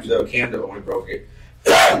candle only broke it.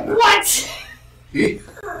 What?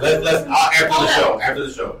 Let's after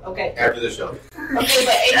the show. Okay. After the show. Okay,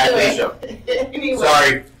 but anyway. Anyway.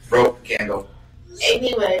 Sorry, broke the candle.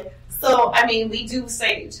 Anyway, so I mean, we do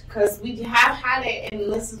sage because we have had it,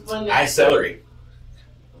 and this is when celery.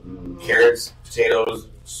 Carrots, potatoes,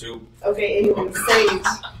 soup. Okay, anyway,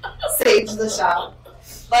 sage the shop.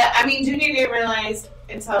 But I mean, Junior didn't realize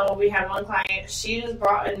until we had one client, she just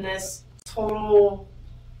brought in this total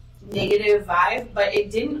negative vibe, but it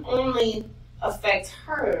didn't only affect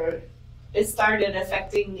her, it started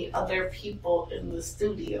affecting the other people in the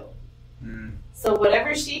studio. So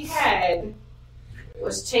whatever she had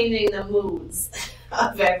was changing the moods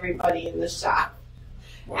of everybody in the shop.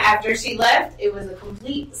 Wow. After she left, it was a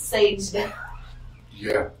complete sage down.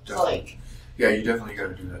 Yeah, definitely. Yeah, you definitely got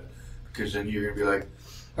to do that. Because then you're going to be like,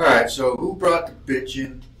 all right, so who brought the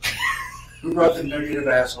bitchin'? Who brought the negative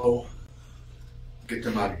asshole? Get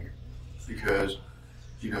them out of here. Because,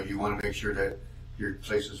 you know, you want to make sure that your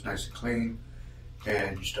place is nice and clean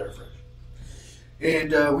and you start fresh.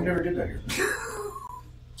 And we never did that here.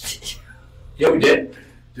 Yeah, we did.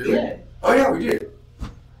 Did we? Oh, yeah, we did.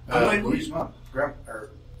 Louise's mom.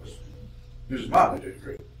 It was his mom that did it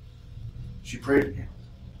great. She prayed in here.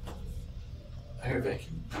 I heard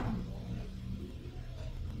vacuum.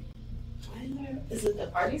 Is it the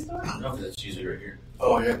party store? No, that's usually right here.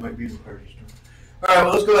 Oh, yeah, it might be the party store. All right,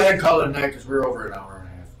 well, let's go ahead and call it a night because we're over an hour and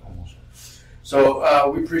a half almost.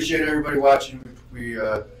 So we appreciate everybody watching. We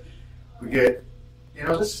get, you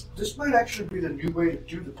know, this might actually be the new way to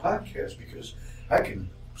do the podcast because I can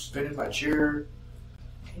spin in my chair.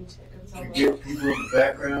 You get people in the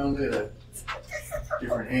background at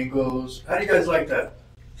different angles. How do you guys like that?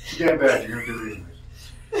 Too damn bad. You're gonna do it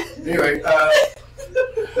anyways. Anyway,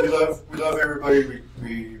 we love everybody.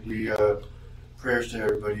 We prayers to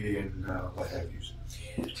everybody and what have you.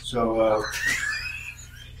 So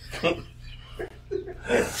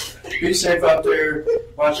be safe out there.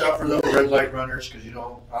 Watch out for those red light runners because you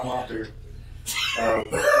know I'm out there.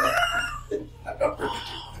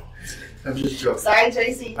 I'm just joking. Sorry,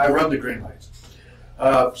 Tracy. I run the green lights.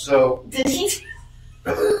 So did he?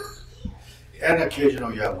 And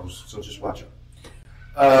occasional yellows, so just watch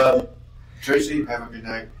out. Tracy, have a good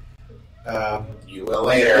night. You will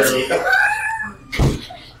later.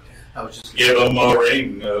 I was just give him a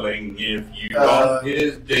ring-a-ling if you want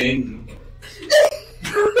his ding.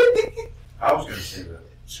 I was going to say that.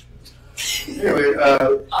 Anyway,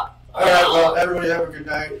 all right, well, everybody have a good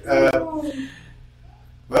night.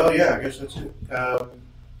 Well, yeah, I guess that's it.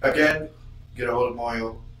 Again, get a hold of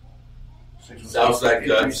Moyo. Southside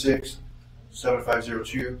Cuts.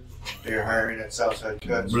 836-7502. They're hiring at Southside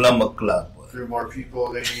Cuts. Blummer Club. 3 more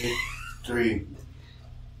people. They need 3.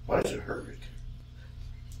 Why does it hurt?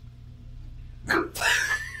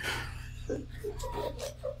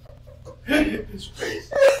 His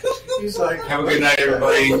face. He's like, Have a good night,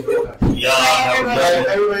 everybody. Y'all have a good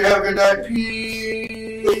everybody have a good night.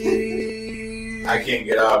 Peace. I can't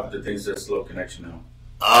get out. The thing says slow connection now.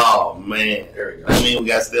 Oh, man. There we go. I mean, we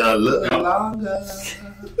got still a little longer.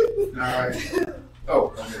 All right.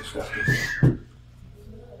 Oh, I'm going to stop this.